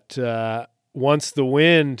 But once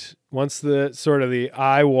the sort of the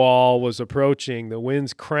eye wall was approaching, the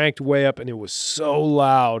winds cranked way up, and it was so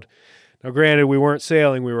loud. Now, granted, we weren't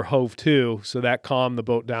sailing, we were hove to, so that calmed the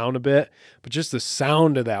boat down a bit. But just the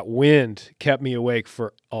sound of that wind kept me awake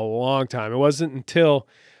for a long time. It wasn't until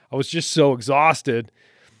I was just so exhausted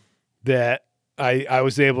that I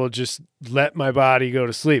was able to just let my body go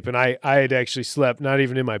to sleep. And I had actually slept not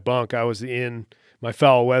even in my bunk. I was in my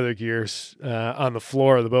foul weather gears on the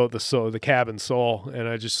floor of the boat, the cabin sole, and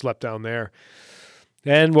I just slept down there.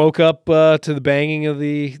 And woke up to the banging of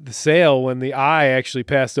the sail when the eye actually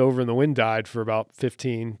passed over and the wind died for about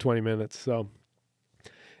 15, 20 minutes. So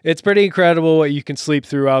it's pretty incredible what you can sleep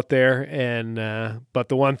through out there. And but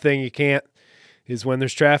the one thing you can't is when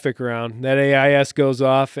there's traffic around. That AIS goes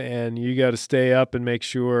off, and you got to stay up and make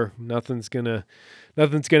sure nothing's gonna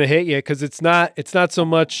hit you, because it's not so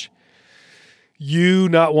much you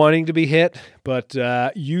not wanting to be hit, but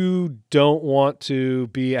you don't want to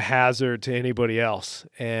be a hazard to anybody else.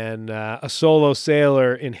 And a solo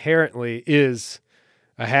sailor inherently is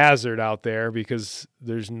a hazard out there, because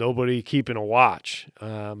there's nobody keeping a watch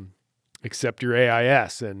except your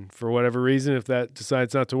AIS. And for whatever reason, if that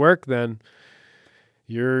decides not to work, then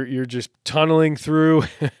you're just tunneling through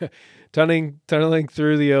tunneling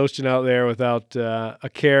through the ocean out there without a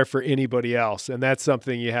care for anybody else. And that's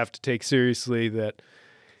something you have to take seriously, that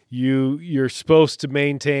you're supposed to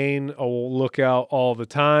maintain a lookout all the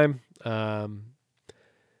time.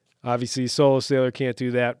 Obviously, a solo sailor can't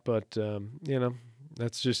do that, but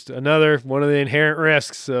that's just another one of the inherent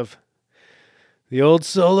risks of the old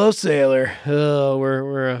solo sailor. Oh,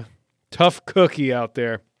 we're a tough cookie out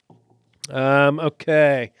there.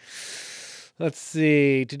 Okay. Let's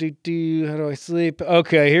see. How do I sleep?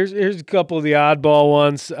 Okay, here's a couple of the oddball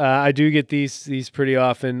ones. I do get these pretty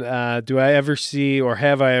often. Do I ever see, or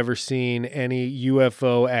have I ever seen, any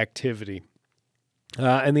UFO activity?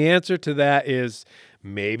 And the answer to that is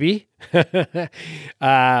maybe. In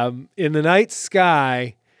the night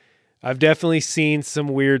sky, I've definitely seen some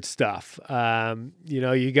weird stuff.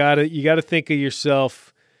 You gotta think of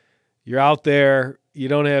yourself. You're out there. You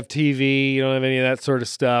don't have TV. You don't have any of that sort of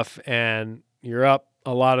stuff, and you're up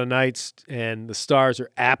a lot of nights, and the stars are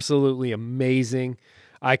absolutely amazing.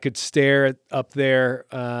 I could stare up there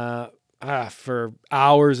for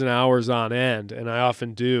hours and hours on end, and I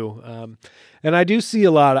often do. And I do see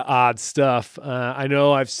a lot of odd stuff. I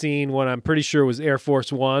know I've seen what I'm pretty sure was Air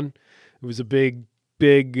Force One. It was a big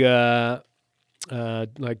like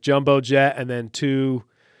jumbo jet, and then two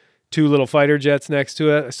little fighter jets next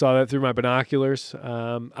to it. I saw that through my binoculars.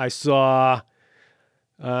 I saw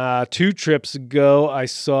 2 trips ago, I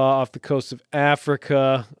saw off the coast of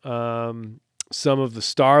Africa some of the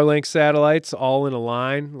Starlink satellites all in a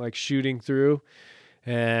line, like shooting through.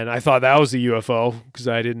 And I thought that was a UFO because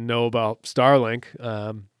I didn't know about Starlink.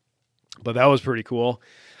 But that was pretty cool.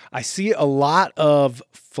 I see a lot of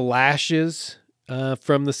flashes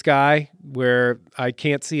from the sky where I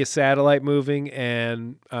can't see a satellite moving,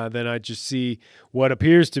 and then I just see what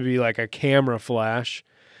appears to be like a camera flash.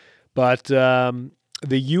 But the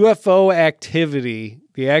UFO activity,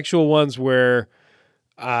 the actual ones where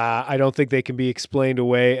I don't think they can be explained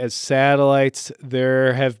away as satellites,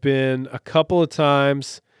 there have been a couple of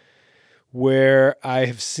times where I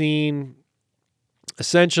have seen,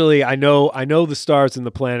 essentially, I know the stars and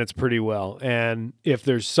the planets pretty well, and if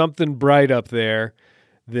there's something bright up there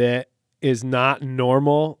that is not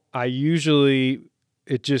normal, I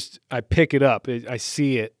pick it up. I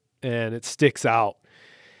see it, and it sticks out.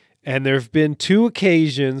 And there have been 2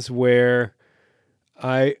 occasions where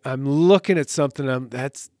I'm looking at something,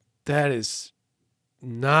 that is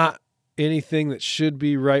not anything that should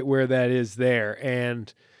be right where that is there.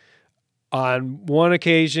 And on one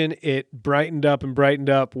occasion, it brightened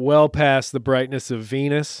up well past the brightness of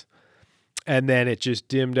Venus, and then it just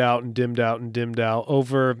dimmed out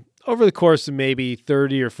over the course of maybe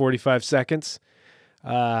 30 or 45 seconds.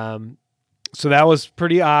 So that was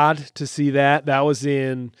pretty odd to see that. That was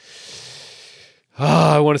in,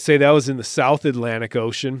 I want to say that was in the South Atlantic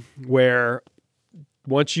Ocean, where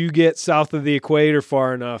once you get south of the equator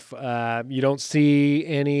far enough, you don't see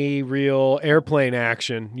any real airplane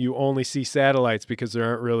action. You only see satellites because there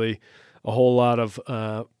aren't really a whole lot of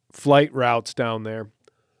flight routes down there.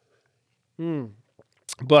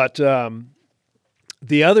 But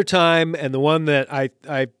the other time, and the one that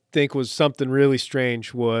I think was something really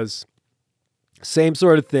strange, was same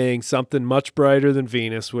sort of thing, something much brighter than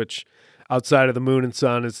Venus, which outside of the moon and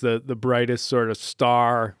sun is the brightest sort of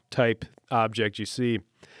star type object you see.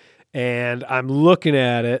 And I'm looking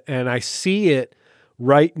at it, and I see it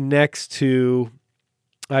right next to,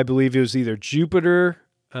 I believe it was either Jupiter.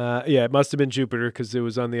 It must have been Jupiter because it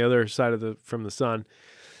was on the other side from the sun.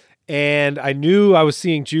 And I knew I was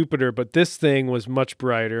seeing Jupiter, but this thing was much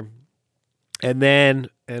brighter. And then,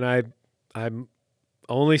 I'm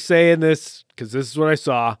only saying this because this is what I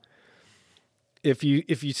saw. If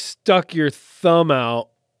you stuck your thumb out,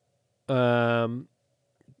 or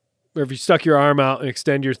if you stuck your arm out and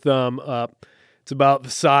extend your thumb up, it's about the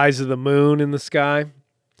size of the moon in the sky.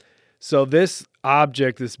 So this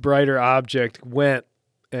object, this brighter object, went,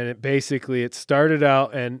 and it started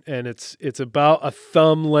out and it's about a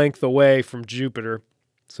thumb length away from Jupiter.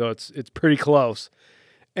 So it's pretty close.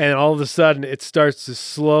 And all of a sudden it starts to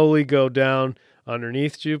slowly go down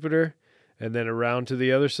underneath Jupiter, and then around to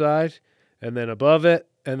the other side, and then above it,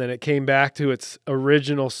 and then it came back to its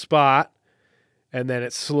original spot, and then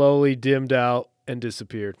it slowly dimmed out and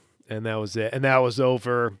disappeared. And that was it. And that was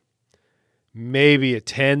over maybe a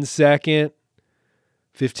 10-second,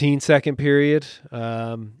 15-second period.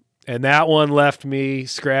 And that one left me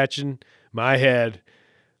scratching my head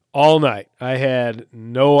all night. I had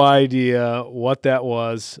no idea what that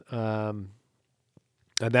was. And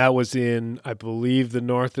that was in, I believe, the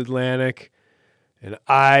North Atlantic. And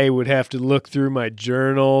I would have to look through my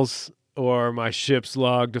journals or my ship's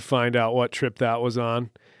log to find out what trip that was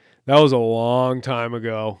on. That was a long time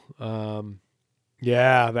ago.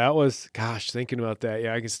 That was, thinking about that.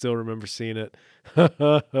 Yeah, I can still remember seeing it.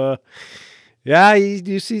 Yeah,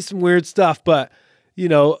 you see some weird stuff, but,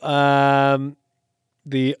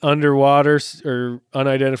 the underwater or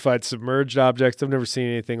unidentified submerged objects, I've never seen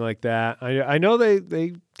anything like that. I know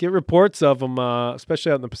they get reports of them,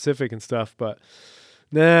 especially out in the Pacific and stuff, but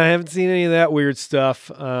nah, I haven't seen any of that weird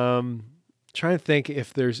stuff. Trying to think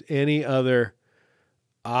if there's any other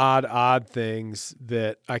odd things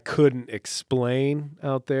that I couldn't explain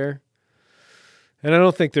out there. And I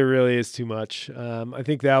don't think there really is too much. I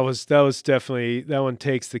think that was definitely, that one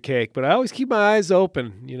takes the cake. But I always keep my eyes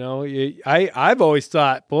open. You know, I've always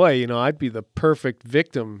thought, boy, you know, I'd be the perfect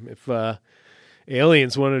victim if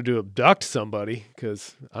aliens wanted to abduct somebody,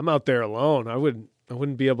 because I'm out there alone. I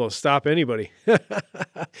wouldn't be able to stop anybody.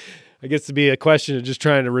 I guess it'd be a question of just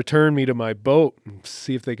trying to return me to my boat and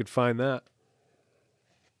see if they could find that.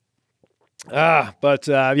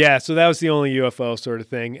 Yeah, so that was the only UFO sort of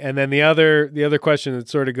thing. And then the other question that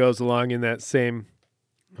sort of goes along in that same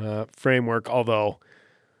framework, although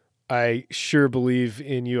I sure believe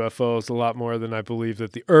in UFOs a lot more than I believe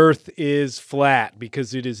that the Earth is flat,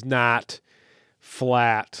 because it is not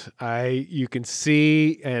flat. You can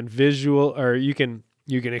see and you can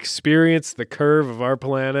experience the curve of our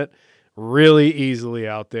planet really easily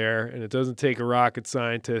out there, and it doesn't take a rocket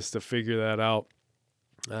scientist to figure that out.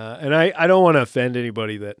 And I don't want to offend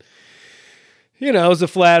anybody that, you know, is a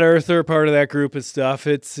flat earther, part of that group and stuff.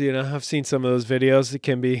 It's, you know, I've seen some of those videos. It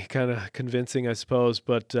can be kind of convincing, I suppose.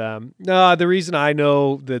 But no, the reason I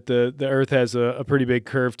know that the Earth has a pretty big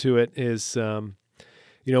curve to it is, you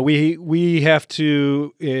know, we have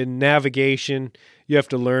to, in navigation, you have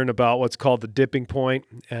to learn about what's called the dipping point.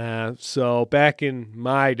 So back in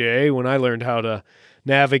my day, when I learned how to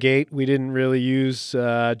navigate, we didn't really use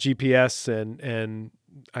GPS, and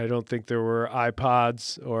I don't think there were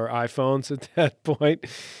iPods or iPhones at that point.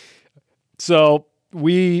 So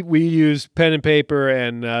we used pen and paper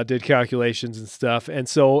and did calculations and stuff. And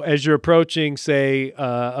so as you're approaching, say,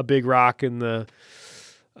 a big rock in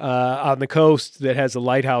on the coast that has a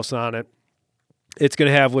lighthouse on it, it's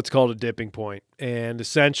going to have what's called a dipping point. And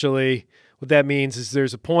essentially what that means is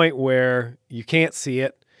there's a point where you can't see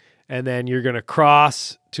it, and then you're going to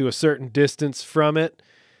cross to a certain distance from it.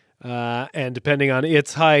 And depending on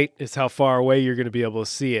its height is how far away you're going to be able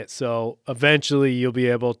to see it. So eventually you'll be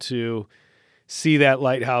able to see that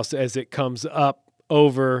lighthouse as it comes up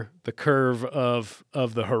over the curve of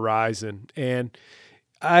the horizon. And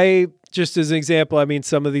just as an example, I mean,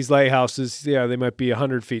 some of these lighthouses, yeah, they might be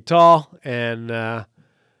 100 feet tall, and the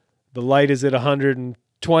light is at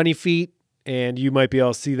 120 feet, and you might be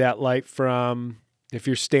able to see that light from, if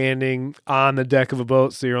you're standing on the deck of a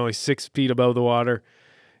boat, so you're only 6 feet above the water,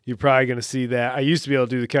 you're probably going to see that. I used to be able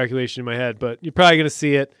to do the calculation in my head, but you're probably going to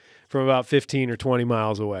see it from about 15 or 20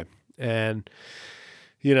 miles away. And,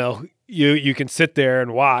 you know, you can sit there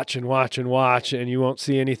and watch and watch and watch, and you won't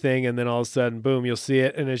see anything. And then all of a sudden, boom, you'll see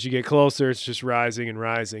it. And as you get closer, it's just rising and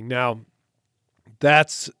rising. Now,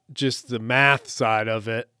 that's just the math side of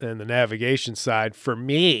it and the navigation side. For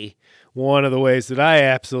me, one of the ways that I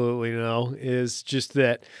absolutely know is just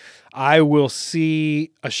that I will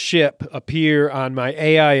see a ship appear on my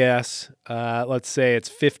AIS. Let's say it's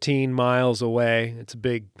 15 miles away. It's a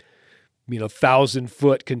big,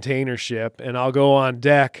 1,000-foot container ship, and I'll go on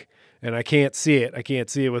deck and I can't see it. I can't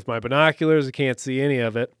see it with my binoculars. I can't see any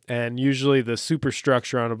of it. And usually the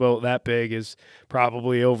superstructure on a boat that big is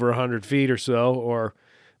probably over 100 feet or so, or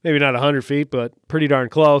maybe not 100 feet, but pretty darn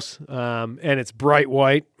close. And it's bright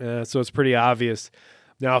white, so it's pretty obvious.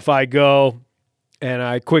 Now, if I go and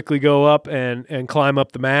I quickly go up and climb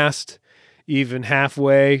up the mast, even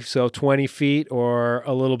halfway, so 20 feet or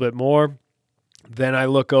a little bit more, then I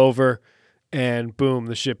look over and boom,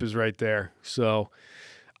 the ship is right there. So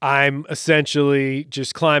I'm essentially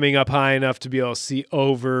just climbing up high enough to be able to see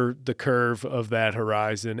over the curve of that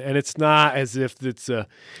horizon. And it's not as if it's a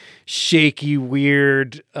shaky,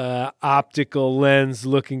 weird optical lens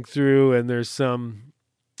looking through and there's some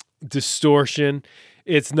distortion.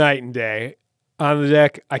 It's night and day. On the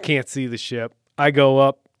deck, I can't see the ship. I go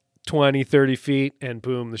up 20, 30 feet and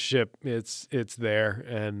boom, the ship, it's there.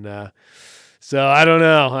 And so I don't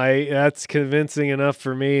know. That's convincing enough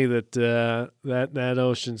for me that that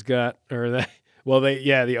ocean's got, or that, well,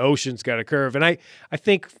 the ocean's got a curve. And I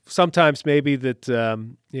think sometimes maybe that,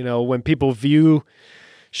 when people view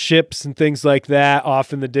ships and things like that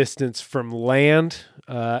off in the distance from land,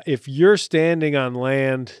 if you're standing on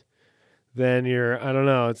land, then I don't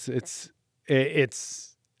know.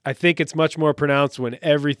 I think it's much more pronounced when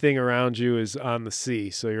everything around you is on the sea.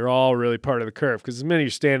 So you're all really part of the curve. Because the minute you're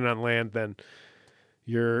standing on land, then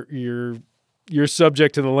you're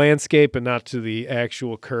subject to the landscape and not to the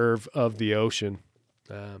actual curve of the ocean.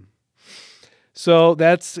 So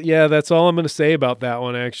that's all I'm going to say about that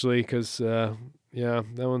one, actually, because that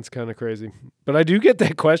one's kind of crazy. But I do get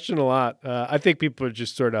that question a lot. I think people are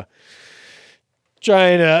just sort of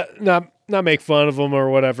trying to not make fun of them or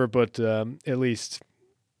whatever, but at least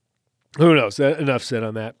Who knows? Enough said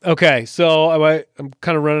on that. Okay, so I'm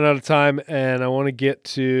kind of running out of time, and I want to get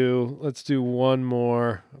to. Let's do one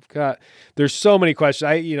more. There's so many questions.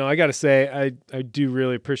 I got to say, I do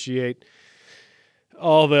really appreciate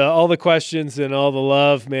all the questions and all the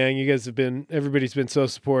love, man. You guys everybody's been so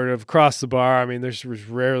supportive across the bar. I mean, there's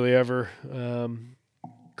rarely ever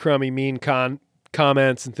crummy, mean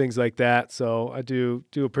comments and things like that. So I do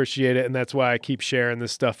appreciate it, and that's why I keep sharing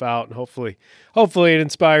this stuff out, and hopefully it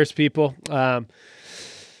inspires people. But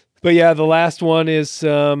yeah, the last one is,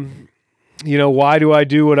 why do I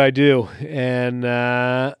do what I do? And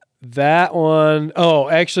that one,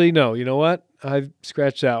 actually, no, you know what? I've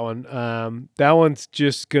scratched that one. That one's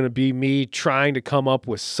just going to be me trying to come up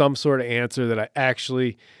with some sort of answer that I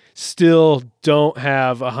actually still don't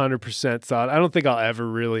have 100% thought. I don't think I'll ever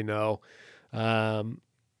really know. I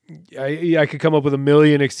could come up with a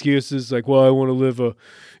million excuses like, well, I want to live a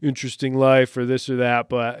interesting life or this or that,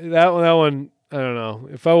 but that one, I don't know.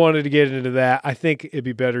 If I wanted to get into that, I think it'd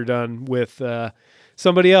be better done with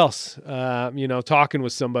somebody else, talking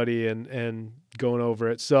with somebody and going over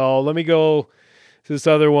it. So let me go to this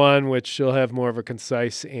other one, which will have more of a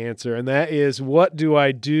concise answer, and that is, what do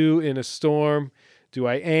I do in a storm? Do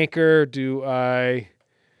I anchor? Do I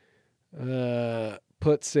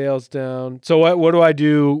put sails down? So what do I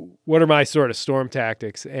do? What are my sort of storm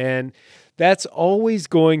tactics? And that's always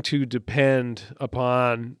going to depend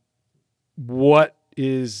upon what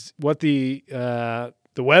the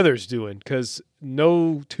weather's doing, because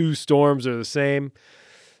no two storms are the same.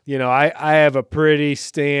 I have a pretty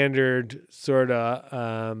standard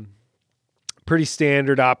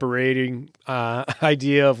operating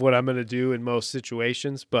idea of what I'm going to do in most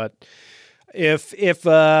situations. But if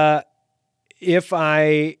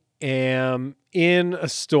I am in a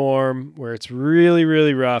storm where it's really,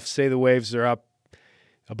 really rough, say the waves are up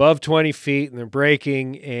above 20 feet and they're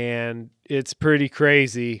breaking and it's pretty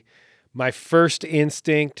crazy, my first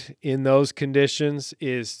instinct in those conditions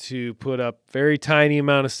is to put up very tiny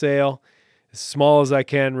amount of sail, as small as I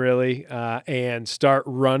can really, and start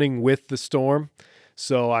running with the storm.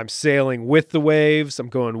 So I'm sailing with the waves, I'm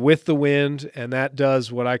going with the wind, and that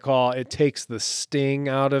does what I call, it takes the sting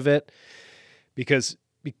out of it. Because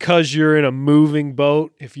you're in a moving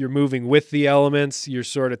boat, if you're moving with the elements, you're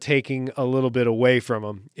sort of taking a little bit away from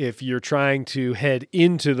them. If you're trying to head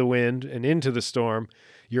into the wind and into the storm,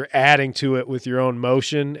 you're adding to it with your own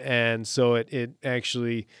motion, and so it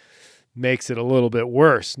actually makes it a little bit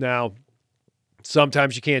worse. Now,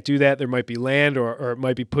 sometimes you can't do that. There might be land, or it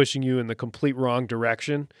might be pushing you in the complete wrong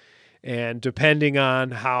direction. And depending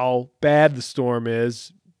on how bad the storm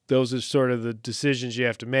is, those are sort of the decisions you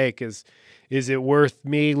have to make. Is it worth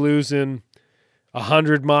me losing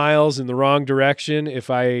 100 miles in the wrong direction if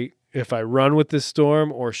I run with this storm,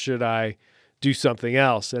 or should I do something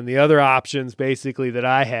else? And the other options basically that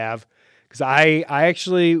I have, because I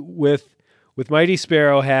actually, with Mighty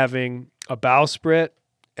Sparrow having a bowsprit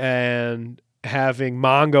and having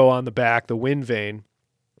Mongo on the back, the wind vane,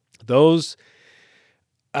 those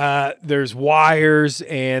there's wires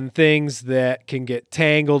and things that can get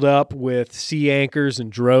tangled up with sea anchors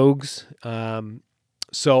and drogues.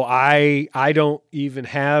 So I don't even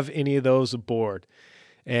have any of those aboard.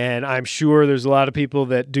 And I'm sure there's a lot of people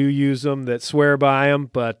that do use them, that swear by them,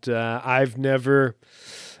 but I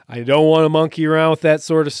don't want to monkey around with that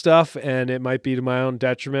sort of stuff, and it might be to my own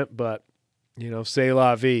detriment, but, c'est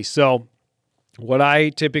la vie. So what I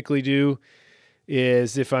typically do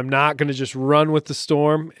is, if I'm not going to just run with the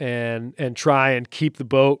storm and try and keep the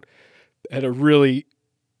boat at a really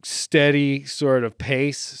steady sort of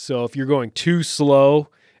pace. So if you're going too slow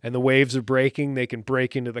and the waves are breaking, they can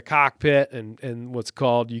break into the cockpit, and what's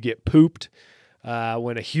called, you get pooped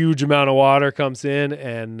when a huge amount of water comes in.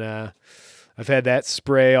 And I've had that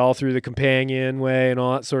spray all through the companionway and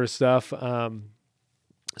all that sort of stuff.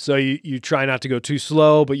 So you try not to go too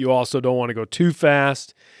slow, but you also don't want to go too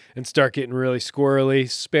fast and start getting really squirrely.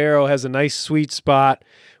 Sparrow has a nice sweet spot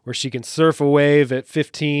where she can surf a wave at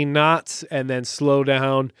 15 knots and then slow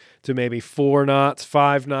down to maybe 4 knots,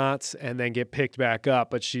 5 knots, and then get picked back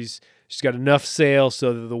up. But she's got enough sail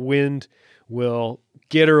so that the wind will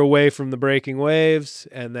get her away from the breaking waves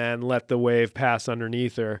and then let the wave pass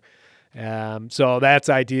underneath her. So that's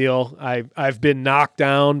ideal. I've been knocked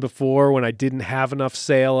down before when I didn't have enough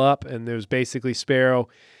sail up, and there was basically Sparrow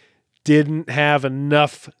didn't have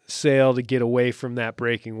enough sail to get away from that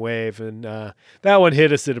breaking wave. And that one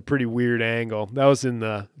hit us at a pretty weird angle. That was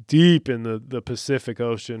deep in the Pacific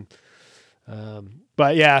Ocean.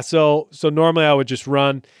 But yeah, so normally I would just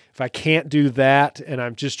run. If I can't do that and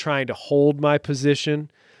I'm just trying to hold my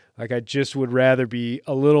position, like I just would rather be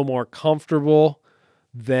a little more comfortable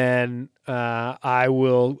then I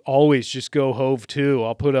will always just go hove to.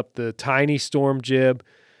 I'll put up the tiny storm jib,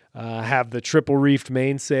 have the triple reefed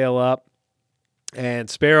mainsail up, and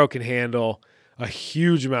Sparrow can handle a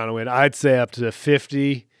huge amount of wind. I'd say up to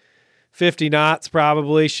 50 knots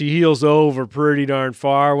probably. She heels over pretty darn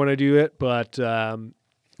far when I do it, but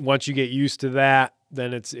once you get used to that,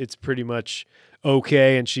 then it's pretty much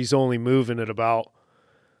okay, and she's only moving at about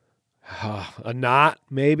a knot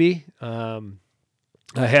maybe.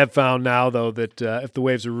 I have found now though that if the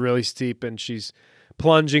waves are really steep and she's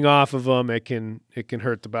plunging off of them, it can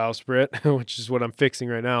hurt the bowsprit, which is what I'm fixing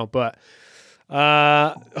right now. But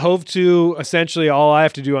hove to, essentially all I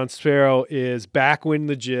have to do on Sparrow is backwind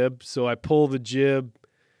the jib. So I pull the jib,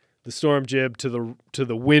 the storm jib, to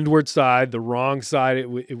the windward side, the wrong side. It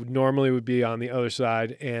would normally be on the other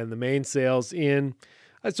side, and the mainsail's in.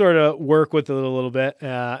 I sort of work with it a little bit,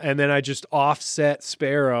 and then I just offset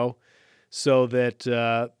Sparrow so that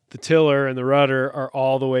the tiller and the rudder are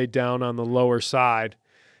all the way down on the lower side.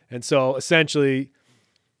 And so essentially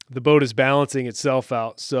the boat is balancing itself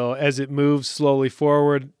out. So as it moves slowly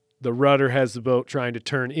forward, the rudder has the boat trying to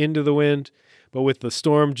turn into the wind, but with the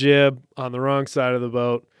storm jib on the wrong side of the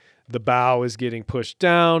boat, the bow is getting pushed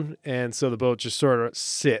down, and so the boat just sort of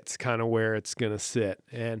sits kind of where it's going to sit.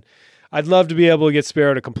 And I'd love to be able to get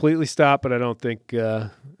Sparrow to completely stop, but I don't think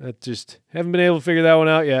I just haven't been able to figure that one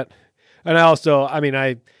out yet. And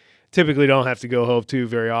I typically don't have to go hove to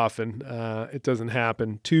very often. It doesn't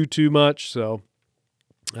happen too much, so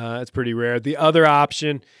it's pretty rare. The other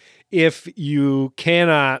option, if you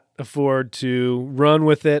cannot afford to run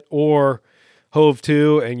with it or hove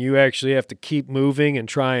to, and you actually have to keep moving and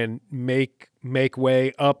try and make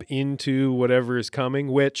way up into whatever is coming,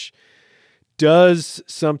 which does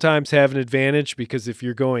sometimes have an advantage, because if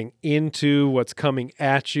you're going into what's coming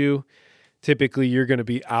at you, typically you're going to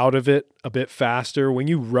be out of it a bit faster. When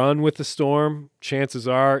you run with the storm, chances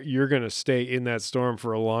are you're going to stay in that storm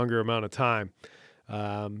for a longer amount of time,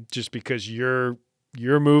 just because you're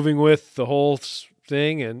moving with the whole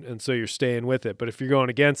thing, and so you're staying with it. But if you're going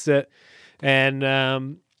against it, and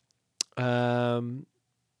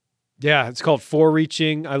it's called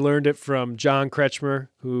forereaching. I learned it from John Kretschmer,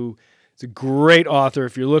 who is a great author.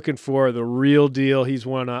 If you're looking for the real deal, he's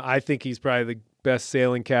I think he's probably the best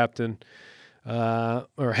sailing captain,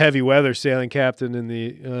 or heavy weather sailing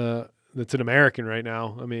captain that's an American right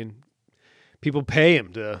now. I mean, people pay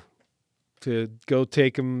him to go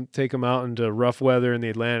take him out into rough weather in the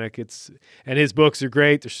Atlantic. And his books are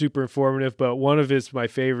great. They're super informative, but one of my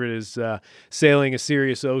favorite is Sailing a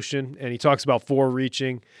Serious Ocean, and he talks about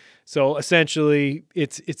forereaching. So essentially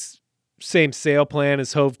it's same sail plan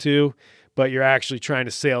as hove to, but you're actually trying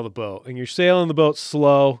to sail the boat, and you're sailing the boat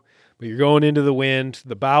slow, but you're going into the wind.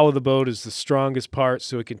 The bow of the boat is the strongest part,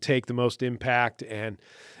 so it can take the most impact, and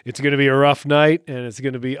it's going to be a rough night, and it's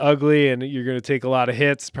going to be ugly, and you're going to take a lot of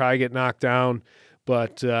hits, probably get knocked down.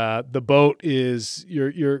 But the boat is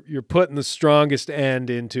you're putting the strongest end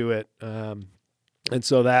into it, and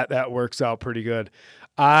so that works out pretty good.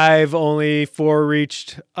 I've only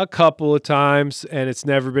forereached a couple of times, and it's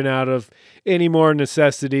never been out of any more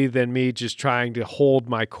necessity than me just trying to hold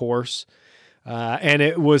my course, and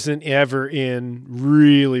it wasn't ever in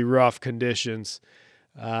really rough conditions.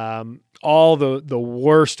 All the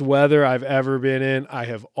worst weather I've ever been in, I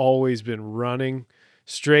have always been running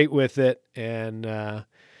straight with it, and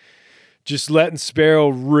just letting Sparrow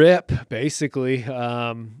rip, basically.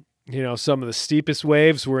 Some of the steepest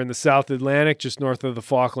waves were in the South Atlantic, just north of the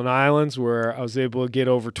Falkland Islands, where I was able to get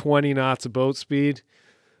over 20 knots of boat speed.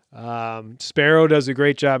 Sparrow does a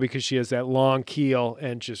great job because she has that long keel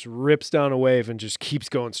and just rips down a wave and just keeps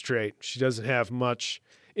going straight. She doesn't have much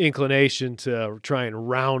inclination to try and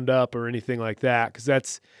round up or anything like that, because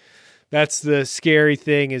that's the scary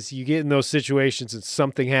thing, is you get in those situations and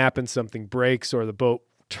something happens, something breaks, or the boat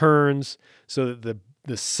turns so that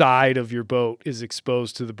the side of your boat is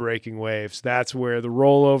exposed to the breaking waves. That's where the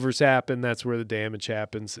rollovers happen. That's where the damage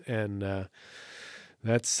happens. And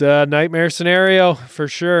that's a nightmare scenario for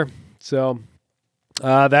sure. So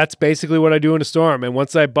that's basically what I do in a storm. And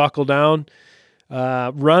once I buckle down,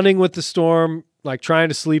 running with the storm, like trying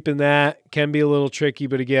to sleep in that can be a little tricky.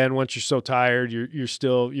 But again, once you're so tired, you're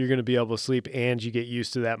going to be able to sleep, and you get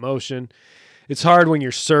used to that motion. It's hard when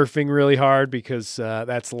you're surfing really hard, because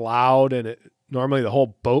that's loud, and normally the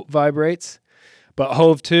whole boat vibrates. But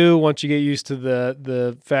hove to, once you get used to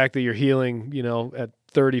the fact that you're heeling, at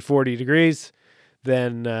 30, 40 degrees,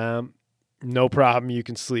 then no problem. You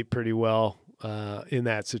can sleep pretty well in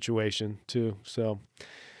that situation too. So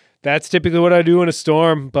that's typically what I do in a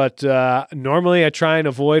storm. But normally I try and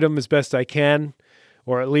avoid them as best I can.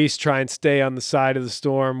 or at least try and stay on the side of the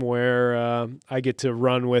storm where I get to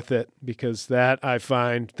run with it, because that I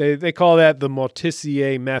find they call that the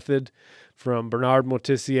Moitessier method from Bernard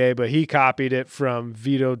Moitessier, but he copied it from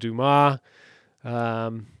Vito Dumas.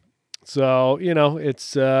 So,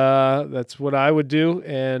 it's that's what I would do.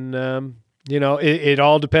 And, it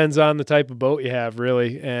all depends on the type of boat you have,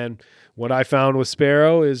 really. And what I found with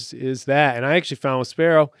Sparrow is that. And I actually found with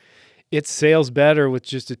Sparrow, it sails better with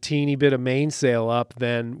just a teeny bit of mainsail up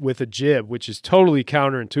than with a jib, which is totally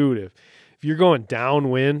counterintuitive. If you're going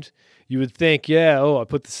downwind, you would think, I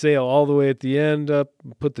put the sail all the way at the end up,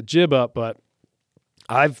 put the jib up. But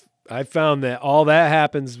I've found that all that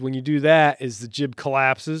happens when you do that is the jib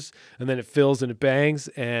collapses and then it fills and it bangs.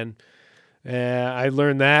 And I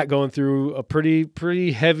learned that going through a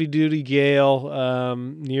pretty heavy duty gale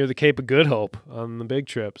near the Cape of Good Hope on the big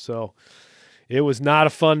trip. So it was not a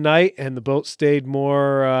fun night, and the boat stayed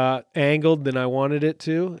more angled than I wanted it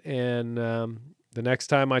to. And the next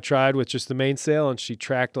time I tried with just the mainsail, and she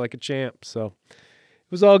tracked like a champ. So it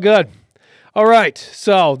was all good. All right,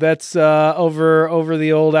 so that's over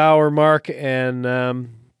the old hour mark, and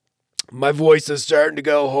my voice is starting to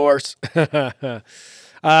go hoarse.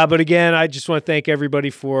 But again, I just want to thank everybody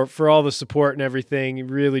for all the support and everything.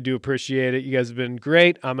 Really do appreciate it. You guys have been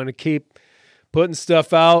great. I'm going to keep putting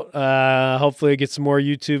stuff out. Hopefully I get some more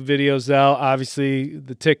YouTube videos out. Obviously,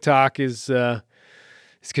 the TikTok is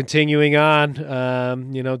continuing on,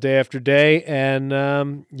 day after day.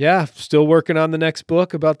 And, still working on the next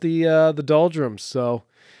book about the doldrums. So,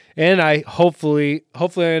 and I hopefully I'm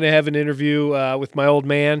going to have an interview with my old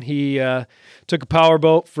man. He took a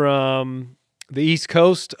powerboat from the East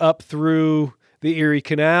Coast up through the Erie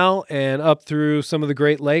Canal and up through some of the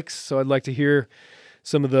Great Lakes. So I'd like to hear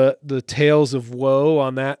some of the tales of woe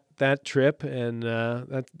on that trip, and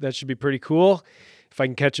that should be pretty cool if I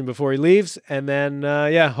can catch him before he leaves. And then,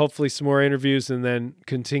 hopefully some more interviews, and then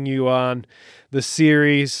continue on the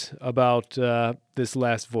series about this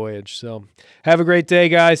last voyage. So have a great day,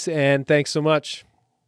 guys, and thanks so much.